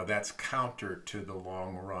that's counter to the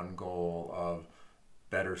long run goal of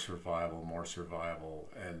better survival, more survival,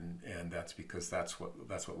 and that's because that's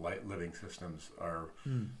what living systems are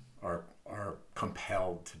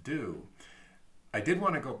compelled to do. I did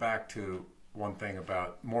want to go back to one thing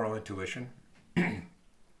about moral intuition,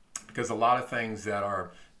 because a lot of things that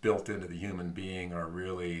are built into the human being are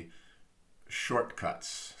really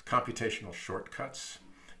shortcuts, computational shortcuts,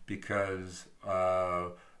 because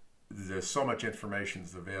there's so much information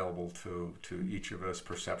that's available to each of us,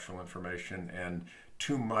 perceptual information, and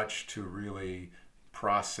too much to really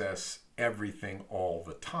process everything all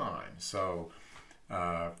the time. So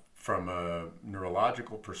from a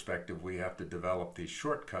neurological perspective, we have to develop these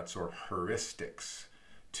shortcuts or heuristics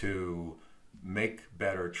to make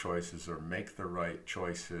better choices or make the right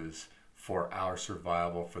choices for our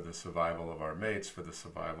survival, for the survival of our mates, for the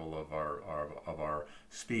survival of our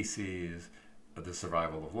species, the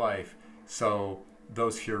survival of life. So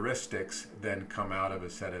those heuristics then come out of a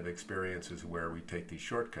set of experiences where we take these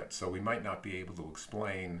shortcuts. So we might not be able to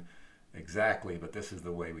explain exactly, but this is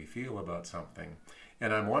the way we feel about something.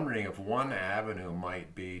 And I'm wondering if one avenue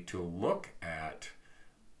might be to look at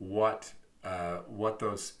what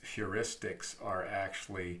those heuristics are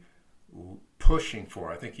actually pushing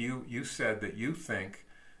for. I think you said that you think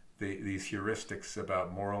these heuristics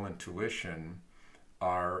about moral intuition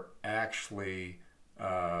are actually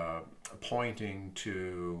pointing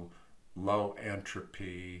to low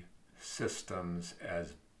entropy systems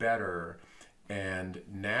as better. And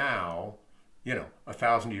now,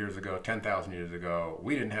 1,000 years ago, 10,000 years ago,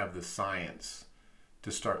 we didn't have the science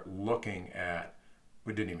to start looking at.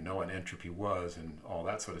 We didn't even know what entropy was and all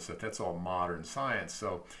that sort of stuff. That's all modern science.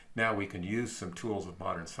 So now we can use some tools of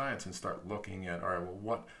modern science and start looking at, all right,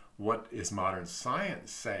 well, what is modern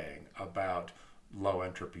science saying about low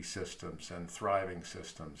entropy systems and thriving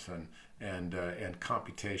systems and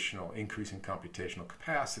increasing computational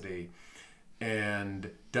capacity,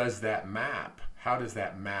 and does that map? How does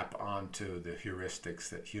that map onto the heuristics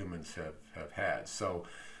that humans have had? So,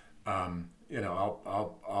 I'll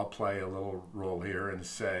play a little role here and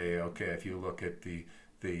say, okay, if you look at the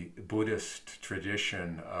Buddhist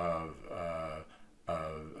tradition of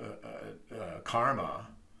karma,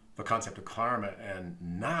 the concept of karma, and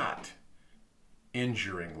not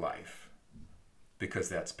injuring life, because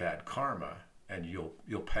that's bad karma, and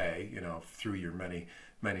you'll pay, through your many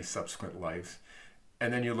subsequent lives.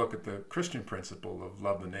 And then you look at the Christian principle of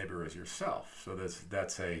love the neighbor as yourself. So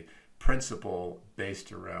that's a principle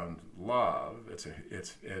based around love.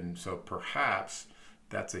 And so perhaps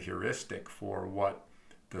that's a heuristic for what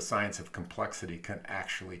the science of complexity can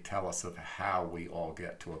actually tell us of how we all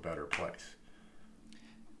get to a better place.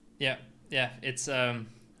 Yeah, it's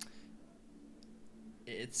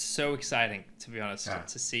so exciting, to be honest,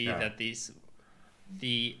 to see that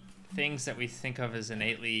the things that we think of as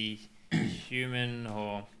innately human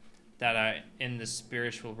or that are in the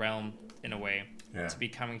spiritual realm in a way, to be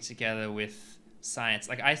coming together with science.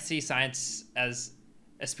 Like, I see science as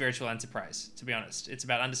a spiritual enterprise, to be honest. It's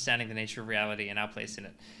about understanding the nature of reality and our place in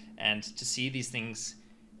it, and to see these things,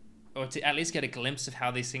 or to at least get a glimpse of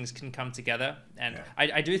how these things can come together. And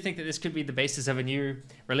I do think that this could be the basis of a new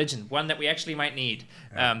religion, one that we actually might need,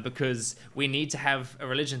 because we need to have a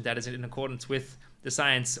religion that is in accordance with the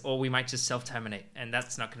science, or we might just self-terminate, and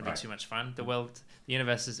that's not going to be too much fun. The world, the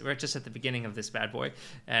universe we're just at the beginning of this bad boy,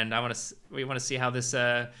 and we want to see how this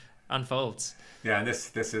unfolds. Yeah, and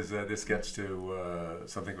this gets to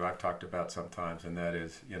something that I've talked about sometimes, and that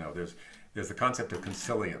is, there's the concept of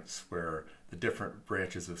consilience, where the different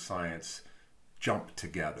branches of science jump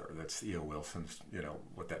together. That's E.O. Wilson's,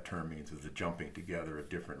 what that term means is the jumping together of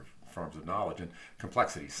different forms of knowledge. And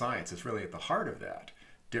complexity science is really at the heart of that.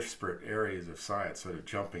 Disparate areas of science sort of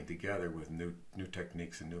jumping together with new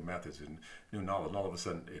techniques and new methods and new knowledge. And all of a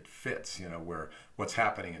sudden it fits, where what's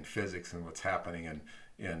happening in physics and what's happening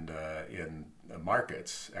in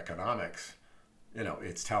markets, economics,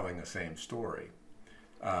 it's telling the same story.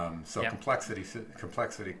 Complexity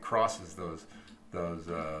crosses those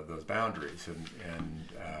boundaries, and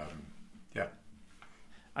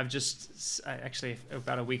I've actually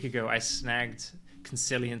about a week ago I snagged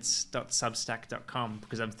consilience.substack.com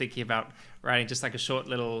because I'm thinking about writing just like a short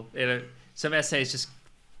little some essays just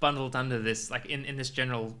bundled under this, like in this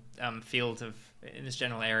general field of in this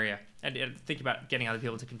general area, and think about getting other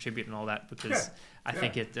people to contribute and all that, because I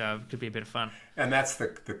think it could be a bit of fun. And that's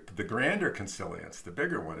the grander consilience. The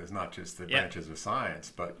bigger one is not just the branches of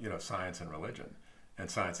science, but science and religion, and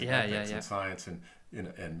science and ethics, and science and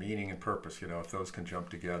and meaning and purpose. If those can jump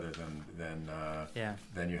together,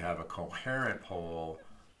 then you have a coherent whole.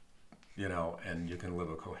 And you can live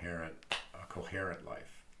a coherent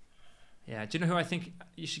life. Yeah. Do you know who I think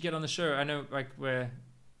you should get on the show? I know,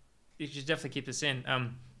 you should definitely keep this in.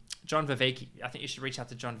 John Vervaeke. I think you should reach out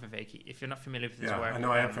to John Vervaeke if you're not familiar with his work. Yeah, I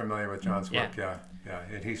know I am familiar with John's work. Yeah.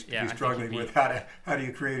 And he's struggling with how do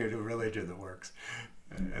you create a religion that works.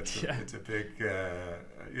 It's a big,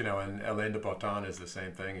 and Alain de Botton is the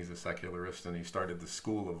same thing. He's a secularist, and he started the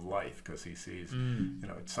School of Life because he sees,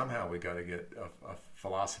 somehow we got to get a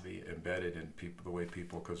philosophy embedded in people, the way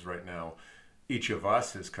people, because right now each of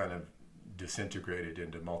us is kind of disintegrated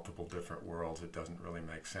into multiple different worlds. It doesn't really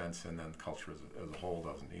make sense, and then culture as a whole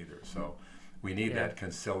doesn't either. So we need that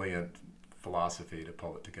conciliant philosophy to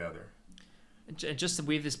pull it together. And just to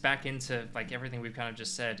weave this back into everything we've kind of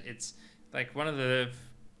just said, it's one of the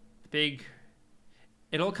big,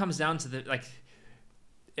 it all comes down to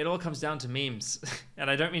it all comes down to memes. And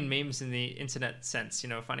I don't mean memes in the internet sense,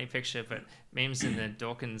 funny picture, but memes in the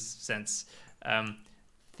Dawkins sense.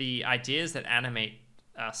 The ideas that animate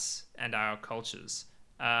us and our cultures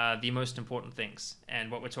are the most important things. And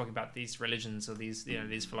what we're talking about, these religions or these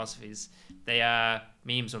philosophies, they are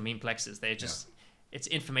memes or memeplexes. They're just, it's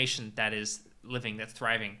information that is living, that's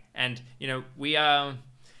thriving. And, we are,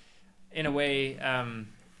 in a way,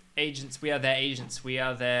 agents. We are their agents. We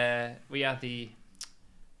are the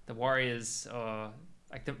warriors, or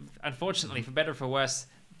unfortunately, for better or for worse,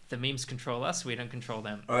 the memes control us. We don't control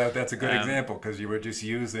them. Well, that's a good example, because you were just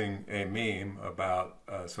using a meme about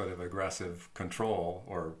sort of aggressive control,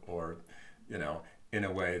 or in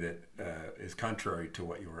a way that is contrary to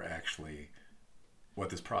what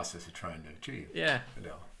this process is trying to achieve. Yeah.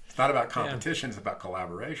 It's not about competition. It's about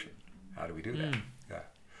collaboration. How do we do that?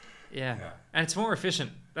 Yeah, and it's more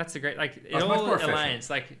efficient. That's the great, it all aligns.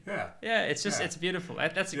 It's beautiful.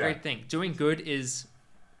 That's a great thing. Doing good is,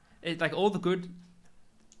 all the good,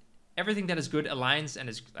 everything that is good aligns, and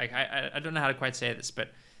is I don't know how to quite say this,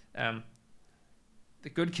 but the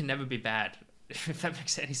good can never be bad, if that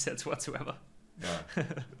makes any sense whatsoever.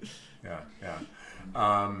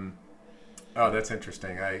 Oh, that's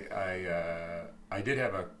interesting. I did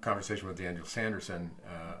have a conversation with Daniel Sanderson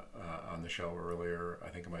on the show earlier. I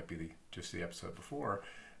think it might be just the episode before,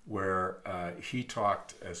 where he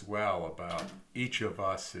talked as well about each of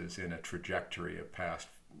us is in a trajectory of past,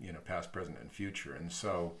 present, and future, and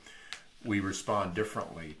so we respond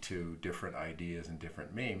differently to different ideas and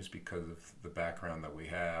different memes because of the background that we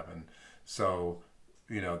have. And so,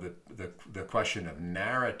 the question of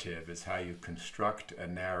narrative is how you construct a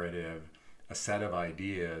narrative, a set of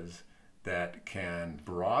ideas that can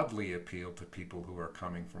broadly appeal to people who are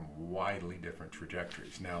coming from widely different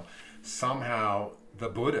trajectories. Now, somehow the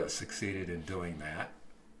Buddha succeeded in doing that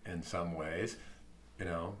in some ways.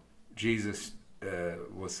 Jesus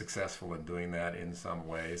was successful in doing that in some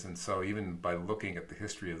ways. And so even by looking at the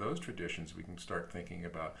history of those traditions, we can start thinking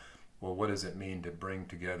about, well, what does it mean to bring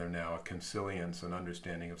together now a consilience and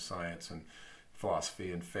understanding of science and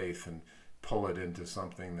philosophy and faith, and pull it into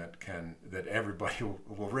something that everybody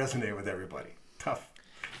will resonate with everybody. Tough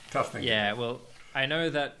thing. Yeah, well, I know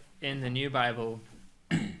that in the New Bible,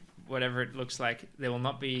 whatever it looks like, there will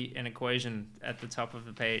not be an equation at the top of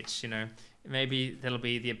the page. Maybe there'll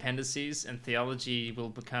be the appendices, and theology will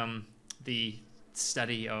become the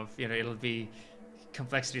study of, it'll be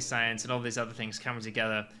complexity science and all these other things coming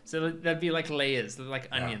together. So there'd be layers, like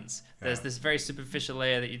onions. There's this very superficial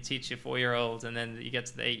layer that you teach your 4-year-old, and then you get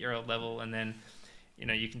to the 8-year-old level, and then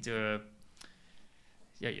you can do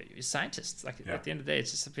you're scientists. At the end of the day,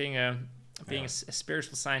 it's just being a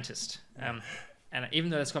spiritual scientist. And even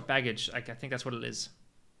though it's got baggage, I think that's what it is.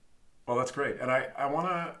 Well, that's great. And I want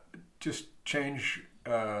to just change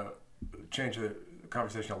the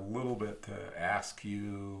conversation a little bit to ask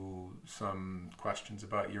you some questions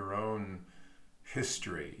about your own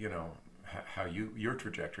history, how your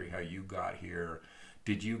trajectory, how you got here.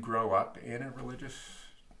 Did you grow up in a religious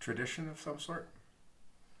tradition of some sort?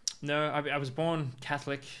 No, I was born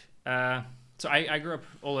Catholic. So I grew up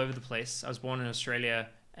all over the place. I was born in Australia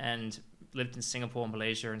and lived in Singapore,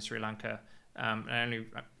 Malaysia, and Sri Lanka. And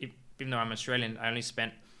even though I'm Australian, I only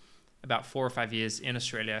spent about 4 or 5 years in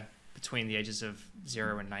Australia between the ages of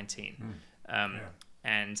 0 and 19.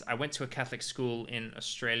 And I went to a Catholic school in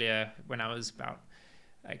Australia when I was about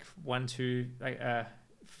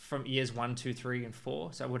from years 1, 2, 3, and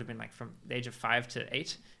 4. So I would have been from the age of 5 to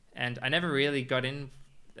 8. and I never really got in.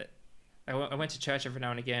 I went to church every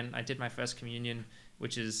now and again. I did my first communion,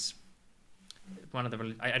 which is one of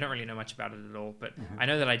the. I don't really know much about it at all, but I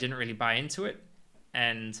know that I didn't really buy into it,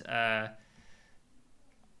 and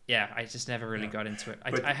yeah, I just never really got into it.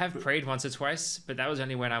 I have prayed once or twice, but that was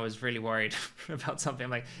only when I was really worried about something. I'm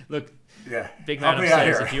like, look, big man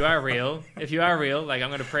upstairs, if you are real, like I'm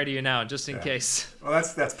going to pray to you now, just in case. Well,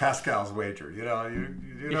 that's Pascal's wager. You know,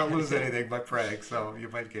 you don't lose anything by praying, so you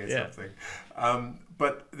might gain something.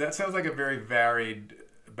 But that sounds like a very varied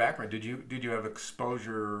background. Did you have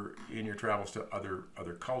exposure in your travels to other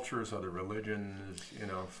cultures, other religions? You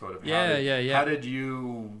know, sort of. How did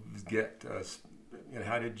you get?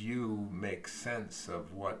 How did you make sense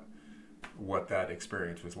of what that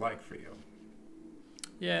experience was like for you?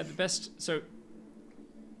 Yeah, so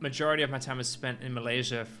majority of my time was spent in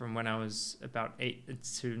Malaysia from when I was about 8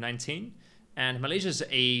 to 19. And Malaysia is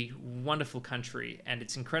a wonderful country, and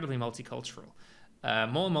it's incredibly multicultural.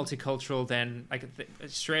 More multicultural than, like,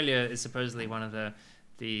 Australia is supposedly one of the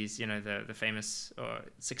famous or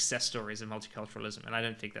success stories of multiculturalism, and I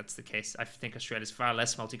don't think that's the case. I think Australia is far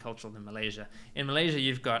less multicultural than Malaysia. In Malaysia,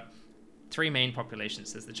 you've got three main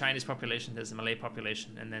populations. There's the Chinese population, there's the Malay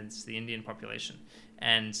population, and then there's the Indian population.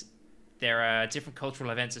 And there are different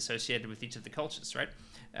cultural events associated with each of the cultures, right?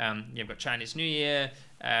 You've got Chinese New Year,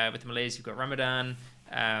 with the Malays you've got Ramadan,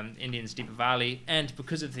 Indians Deepavali, and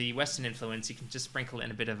because of the Western influence, you can just sprinkle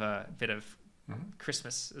in a bit of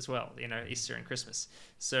Christmas as well, Easter and Christmas.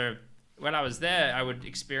 So when I was there, I would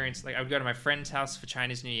experience, I would go to my friend's house for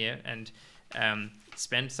Chinese New Year and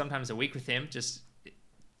spend sometimes a week with him, just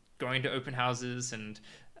going to open houses, and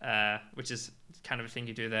which is kind of a thing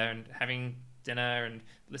you do there, and having dinner and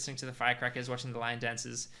listening to the firecrackers, watching the lion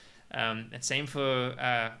dances, and same for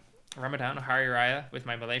Ramadan or Hari Raya with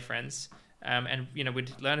my Malay friends. And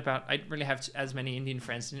we'd learn about. I didn't really have as many Indian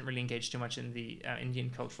friends. Didn't really engage too much in the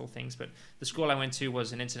Indian cultural things. But the school I went to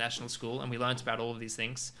was an international school, and we learned about all of these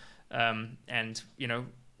things. And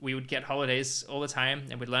we would get holidays all the time,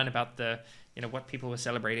 and we'd learn about what people were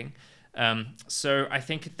celebrating. So I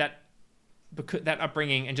think that that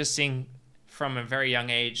upbringing, and just seeing from a very young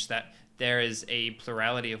age that there is a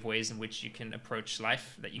plurality of ways in which you can approach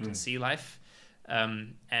life, that you can see life,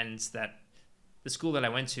 and that. The school that I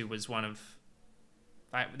went to was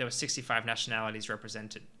there were 65 nationalities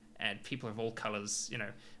represented, and people of all colors,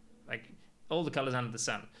 like all the colors under the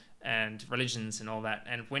sun, and religions and all that.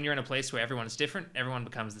 And when you're in a place where everyone is different, everyone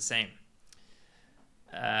becomes the same.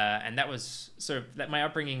 And that was, so that my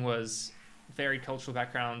upbringing was varied cultural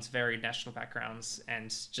backgrounds, varied national backgrounds,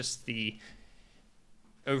 and just the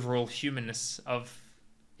overall humanness of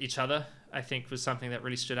each other, I think, was something that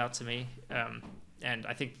really stood out to me. And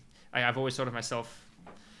I think, I've always thought of myself,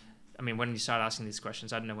 when you start asking these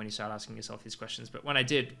questions, I don't know when you start asking yourself these questions, but when I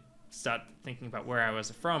did start thinking about where I was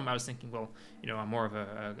from, I was thinking, well, I'm more of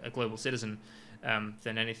a global citizen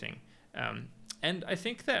than anything. And I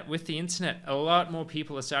think that with the internet, a lot more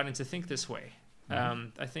people are starting to think this way.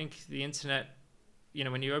 I think the internet,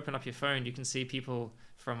 when you open up your phone, you can see people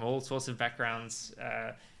from all sorts of backgrounds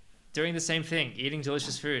doing the same thing, eating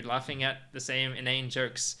delicious food, laughing at the same inane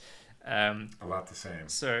jokes. A lot the same.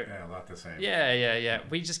 So yeah, a lot the same. Yeah.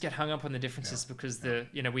 We just get hung up on the differences because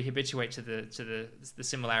we habituate to the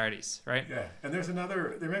similarities, right? Yeah, and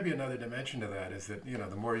there may be another dimension to that, is that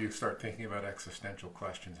the more you start thinking about existential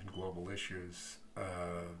questions and global issues,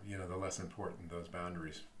 the less important those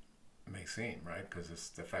boundaries may seem, right? Because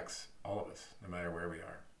it affects all of us, no matter where we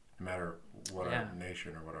are, no matter what our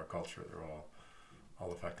nation or what our culture. They're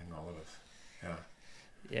all affecting all of us.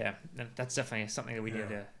 Yeah, that's definitely something that we need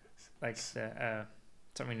to.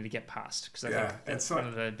 Something we need to get past, because I think that's one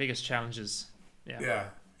of the biggest challenges. Yeah,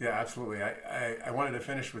 absolutely. I wanted to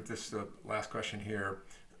finish with this last question here.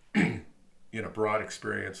 Broad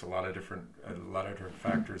experience, a lot of different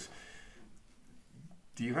factors.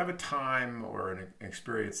 Do you have a time or an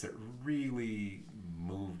experience that really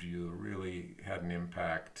moved you, really had an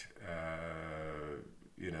impact?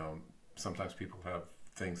 Sometimes people have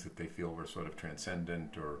things that they feel were sort of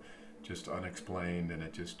transcendent or just unexplained, and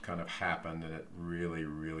it just kind of happened, and it really,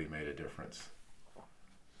 really made a difference.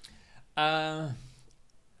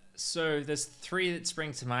 So there's three that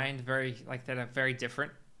spring to mind, that are very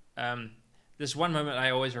different. There's one moment I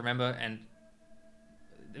always remember, and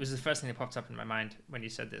it was the first thing that popped up in my mind when you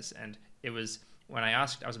said this, and it was when I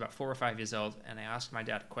was about 4 or 5 years old, and I asked my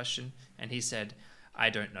dad a question, and he said, "I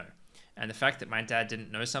don't know." And the fact that my dad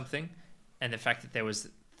didn't know something, and the fact that there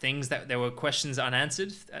were questions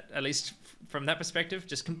unanswered, at least from that perspective,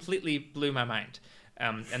 just completely blew my mind.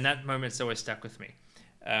 And that moment's always stuck with me.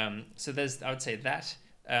 So I would say that.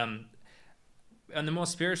 on the more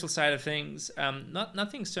spiritual side of things,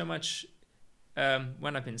 nothing so much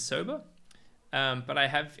when I've been sober, but I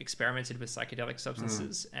have experimented with psychedelic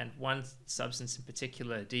substances, and one substance in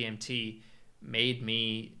particular, DMT, made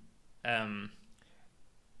me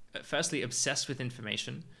firstly obsessed with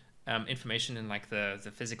information in like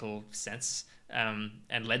the physical sense,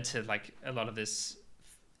 and led to like a lot of this,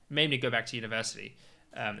 made me go back to university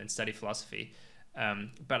and study philosophy. So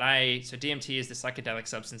DMT is the psychedelic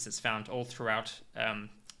substance that's found all throughout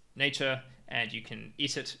nature, and you can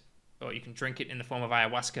eat it, or you can drink it in the form of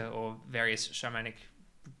ayahuasca or various shamanic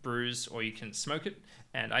brews, or you can smoke it.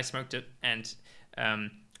 And I smoked it, and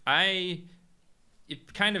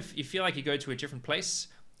you feel like you go to a different place,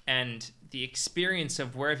 and the experience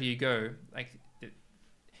of wherever you go, like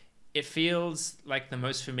it feels like the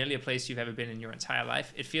most familiar place you've ever been in your entire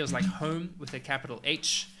life. It feels like home with a capital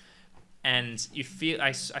H. And you feel,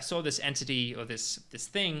 I saw this entity, or this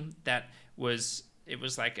thing that was, it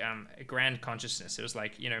was like a grand consciousness. It was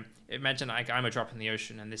like, imagine like I'm a drop in the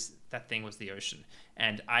ocean, and that thing was the ocean.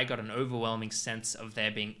 And I got an overwhelming sense of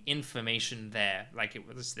there being information there. Like it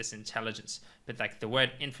was this intelligence, but like the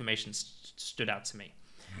word information stood out to me.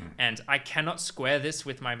 And I cannot square this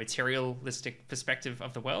with my materialistic perspective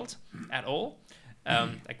of the world at all.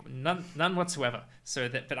 Like none whatsoever.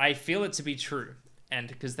 But I feel it to be true. And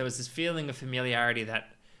because there was this feeling of familiarity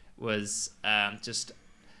that was just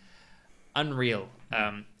unreal.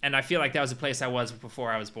 And I feel like that was a place I was before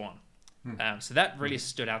I was born. So that really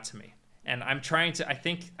stood out to me. And I'm trying to, I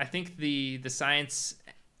think the science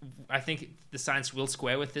will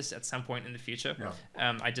square with this at some point in the future.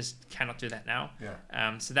 Yeah. I just cannot do that now.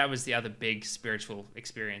 Yeah. So that was the other big spiritual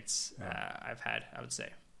experience I've had, I would say.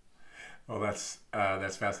 Well, that's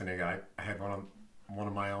fascinating. I had one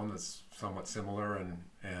of my own that's somewhat similar,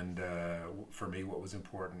 and for me, what was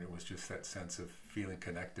important, it was just that sense of feeling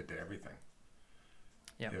connected to everything.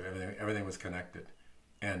 Yeah, everything was connected,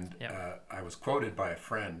 and I was quoted by a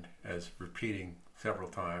friend as repeating several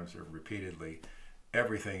times or repeatedly,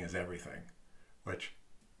 "Everything is everything," which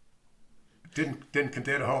didn't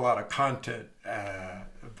contain a whole lot of content,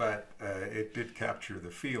 but it did capture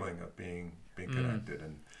the feeling of being connected.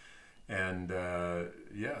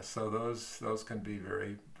 So those can be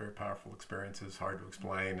very, very powerful experiences, hard to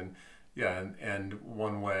explain, and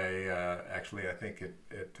one way, actually, I think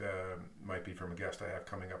it might be from a guest I have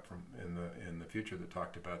coming up from in the future that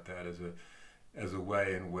talked about that as a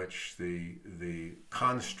way in which the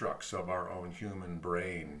constructs of our own human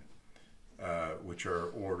brain, which are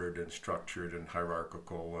ordered and structured and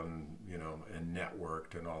hierarchical and and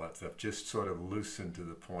networked and all that stuff, just sort of loosen to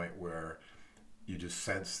the point where you just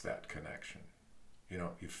sense that connection.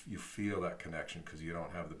 You feel that connection because you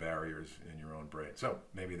don't have the barriers in your own brain. So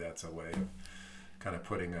maybe that's a way of kind of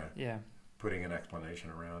putting an explanation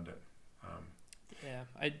around it.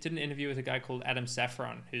 I did an interview with a guy called Adam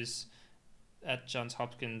Saffron, who's at Johns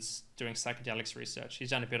Hopkins doing psychedelics research. He's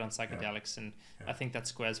done a bit on psychedelics, and I think that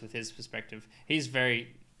squares with his perspective. He's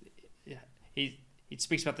he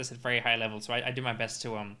speaks about this at very high level, so I do my best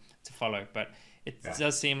to follow. But it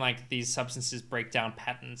does seem like these substances break down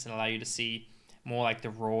patterns and allow you to see more like the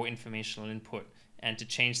raw informational input, and to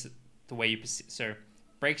change the way you perceive. So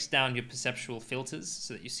breaks down your perceptual filters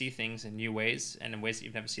so that you see things in new ways and in ways that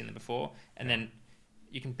you've never seen them before. And then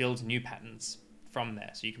you can build new patterns from there.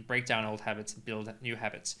 So you can break down old habits and build new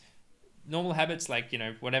habits. Normal habits, like,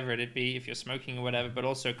 whatever it be, if you're smoking or whatever, but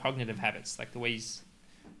also cognitive habits, like the way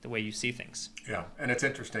you see things. Yeah, and it's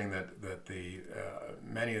interesting that the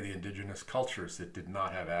many of the indigenous cultures that did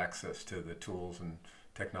not have access to the tools and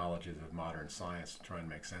technologies of modern science to try and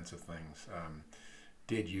make sense of things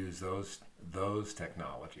did use those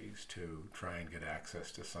technologies to try and get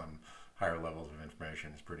access to some higher levels of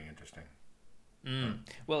information. It's pretty interesting.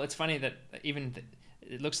 Well, it's funny that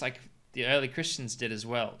it looks like the early Christians did as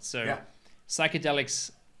well. So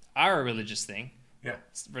psychedelics are a religious thing. Yeah,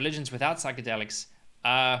 religions without psychedelics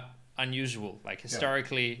are unusual, like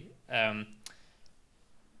historically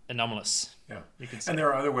anomalous. Yeah, you could say. And there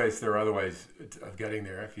are other ways of getting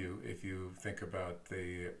there. If you think about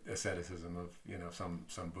the asceticism of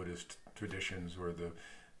some Buddhist traditions, or the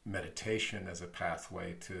meditation as a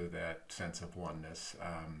pathway to that sense of oneness.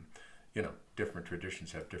 Different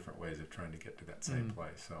traditions have different ways of trying to get to that same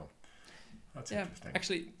place. So that's interesting.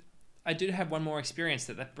 Actually, I did have one more experience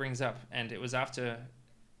that brings up, and it was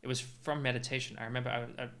from meditation. I remember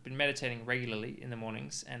I've been meditating regularly in the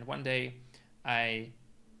mornings, and one day I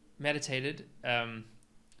meditated.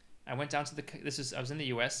 I went down to I was in the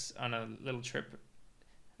US on a little trip.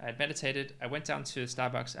 I had meditated. I went down to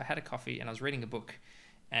Starbucks. I had a coffee, and I was reading a book,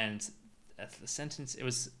 and the sentence, it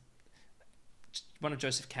was one of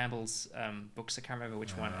Joseph Campbell's books. I can't remember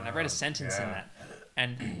which one. And I read a sentence in that.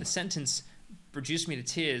 And the sentence reduced me to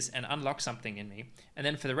tears and unlocked something in me. And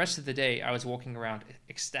then for the rest of the day, I was walking around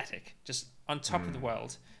ecstatic, just on top of the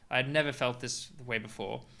world. I had never felt this way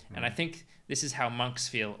before. And I think this is how monks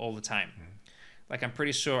feel all the time. Like, I'm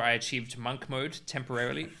pretty sure I achieved monk mode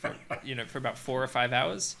temporarily for, for about 4 or 5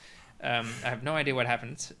 hours. I have no idea what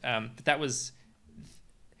happened. But that was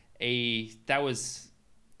a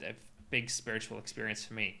big spiritual experience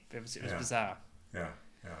for me. It was bizarre. Yeah.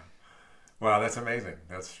 Wow, that's amazing.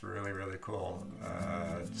 That's really, really cool.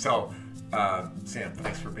 So, Sam,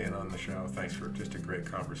 thanks for being on the show. Thanks for just a great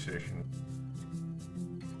conversation.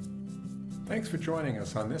 Thanks for joining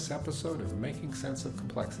us on this episode of Making Sense of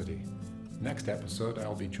Complexity. Next episode,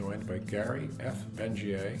 I'll be joined by Gary F.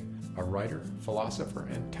 Bengier, a writer, philosopher,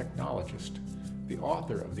 and technologist, the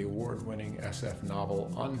author of the award-winning SF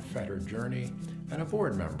novel Unfettered Journey, and a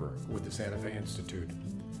board member with the Santa Fe Institute.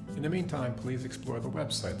 In the meantime, please explore the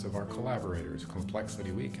websites of our collaborators,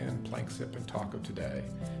 Complexity Weekend, Planksip, and Talk of Today,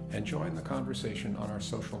 and join the conversation on our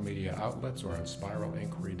social media outlets or on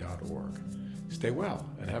spiralinquiry.org. Stay well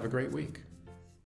and have a great week.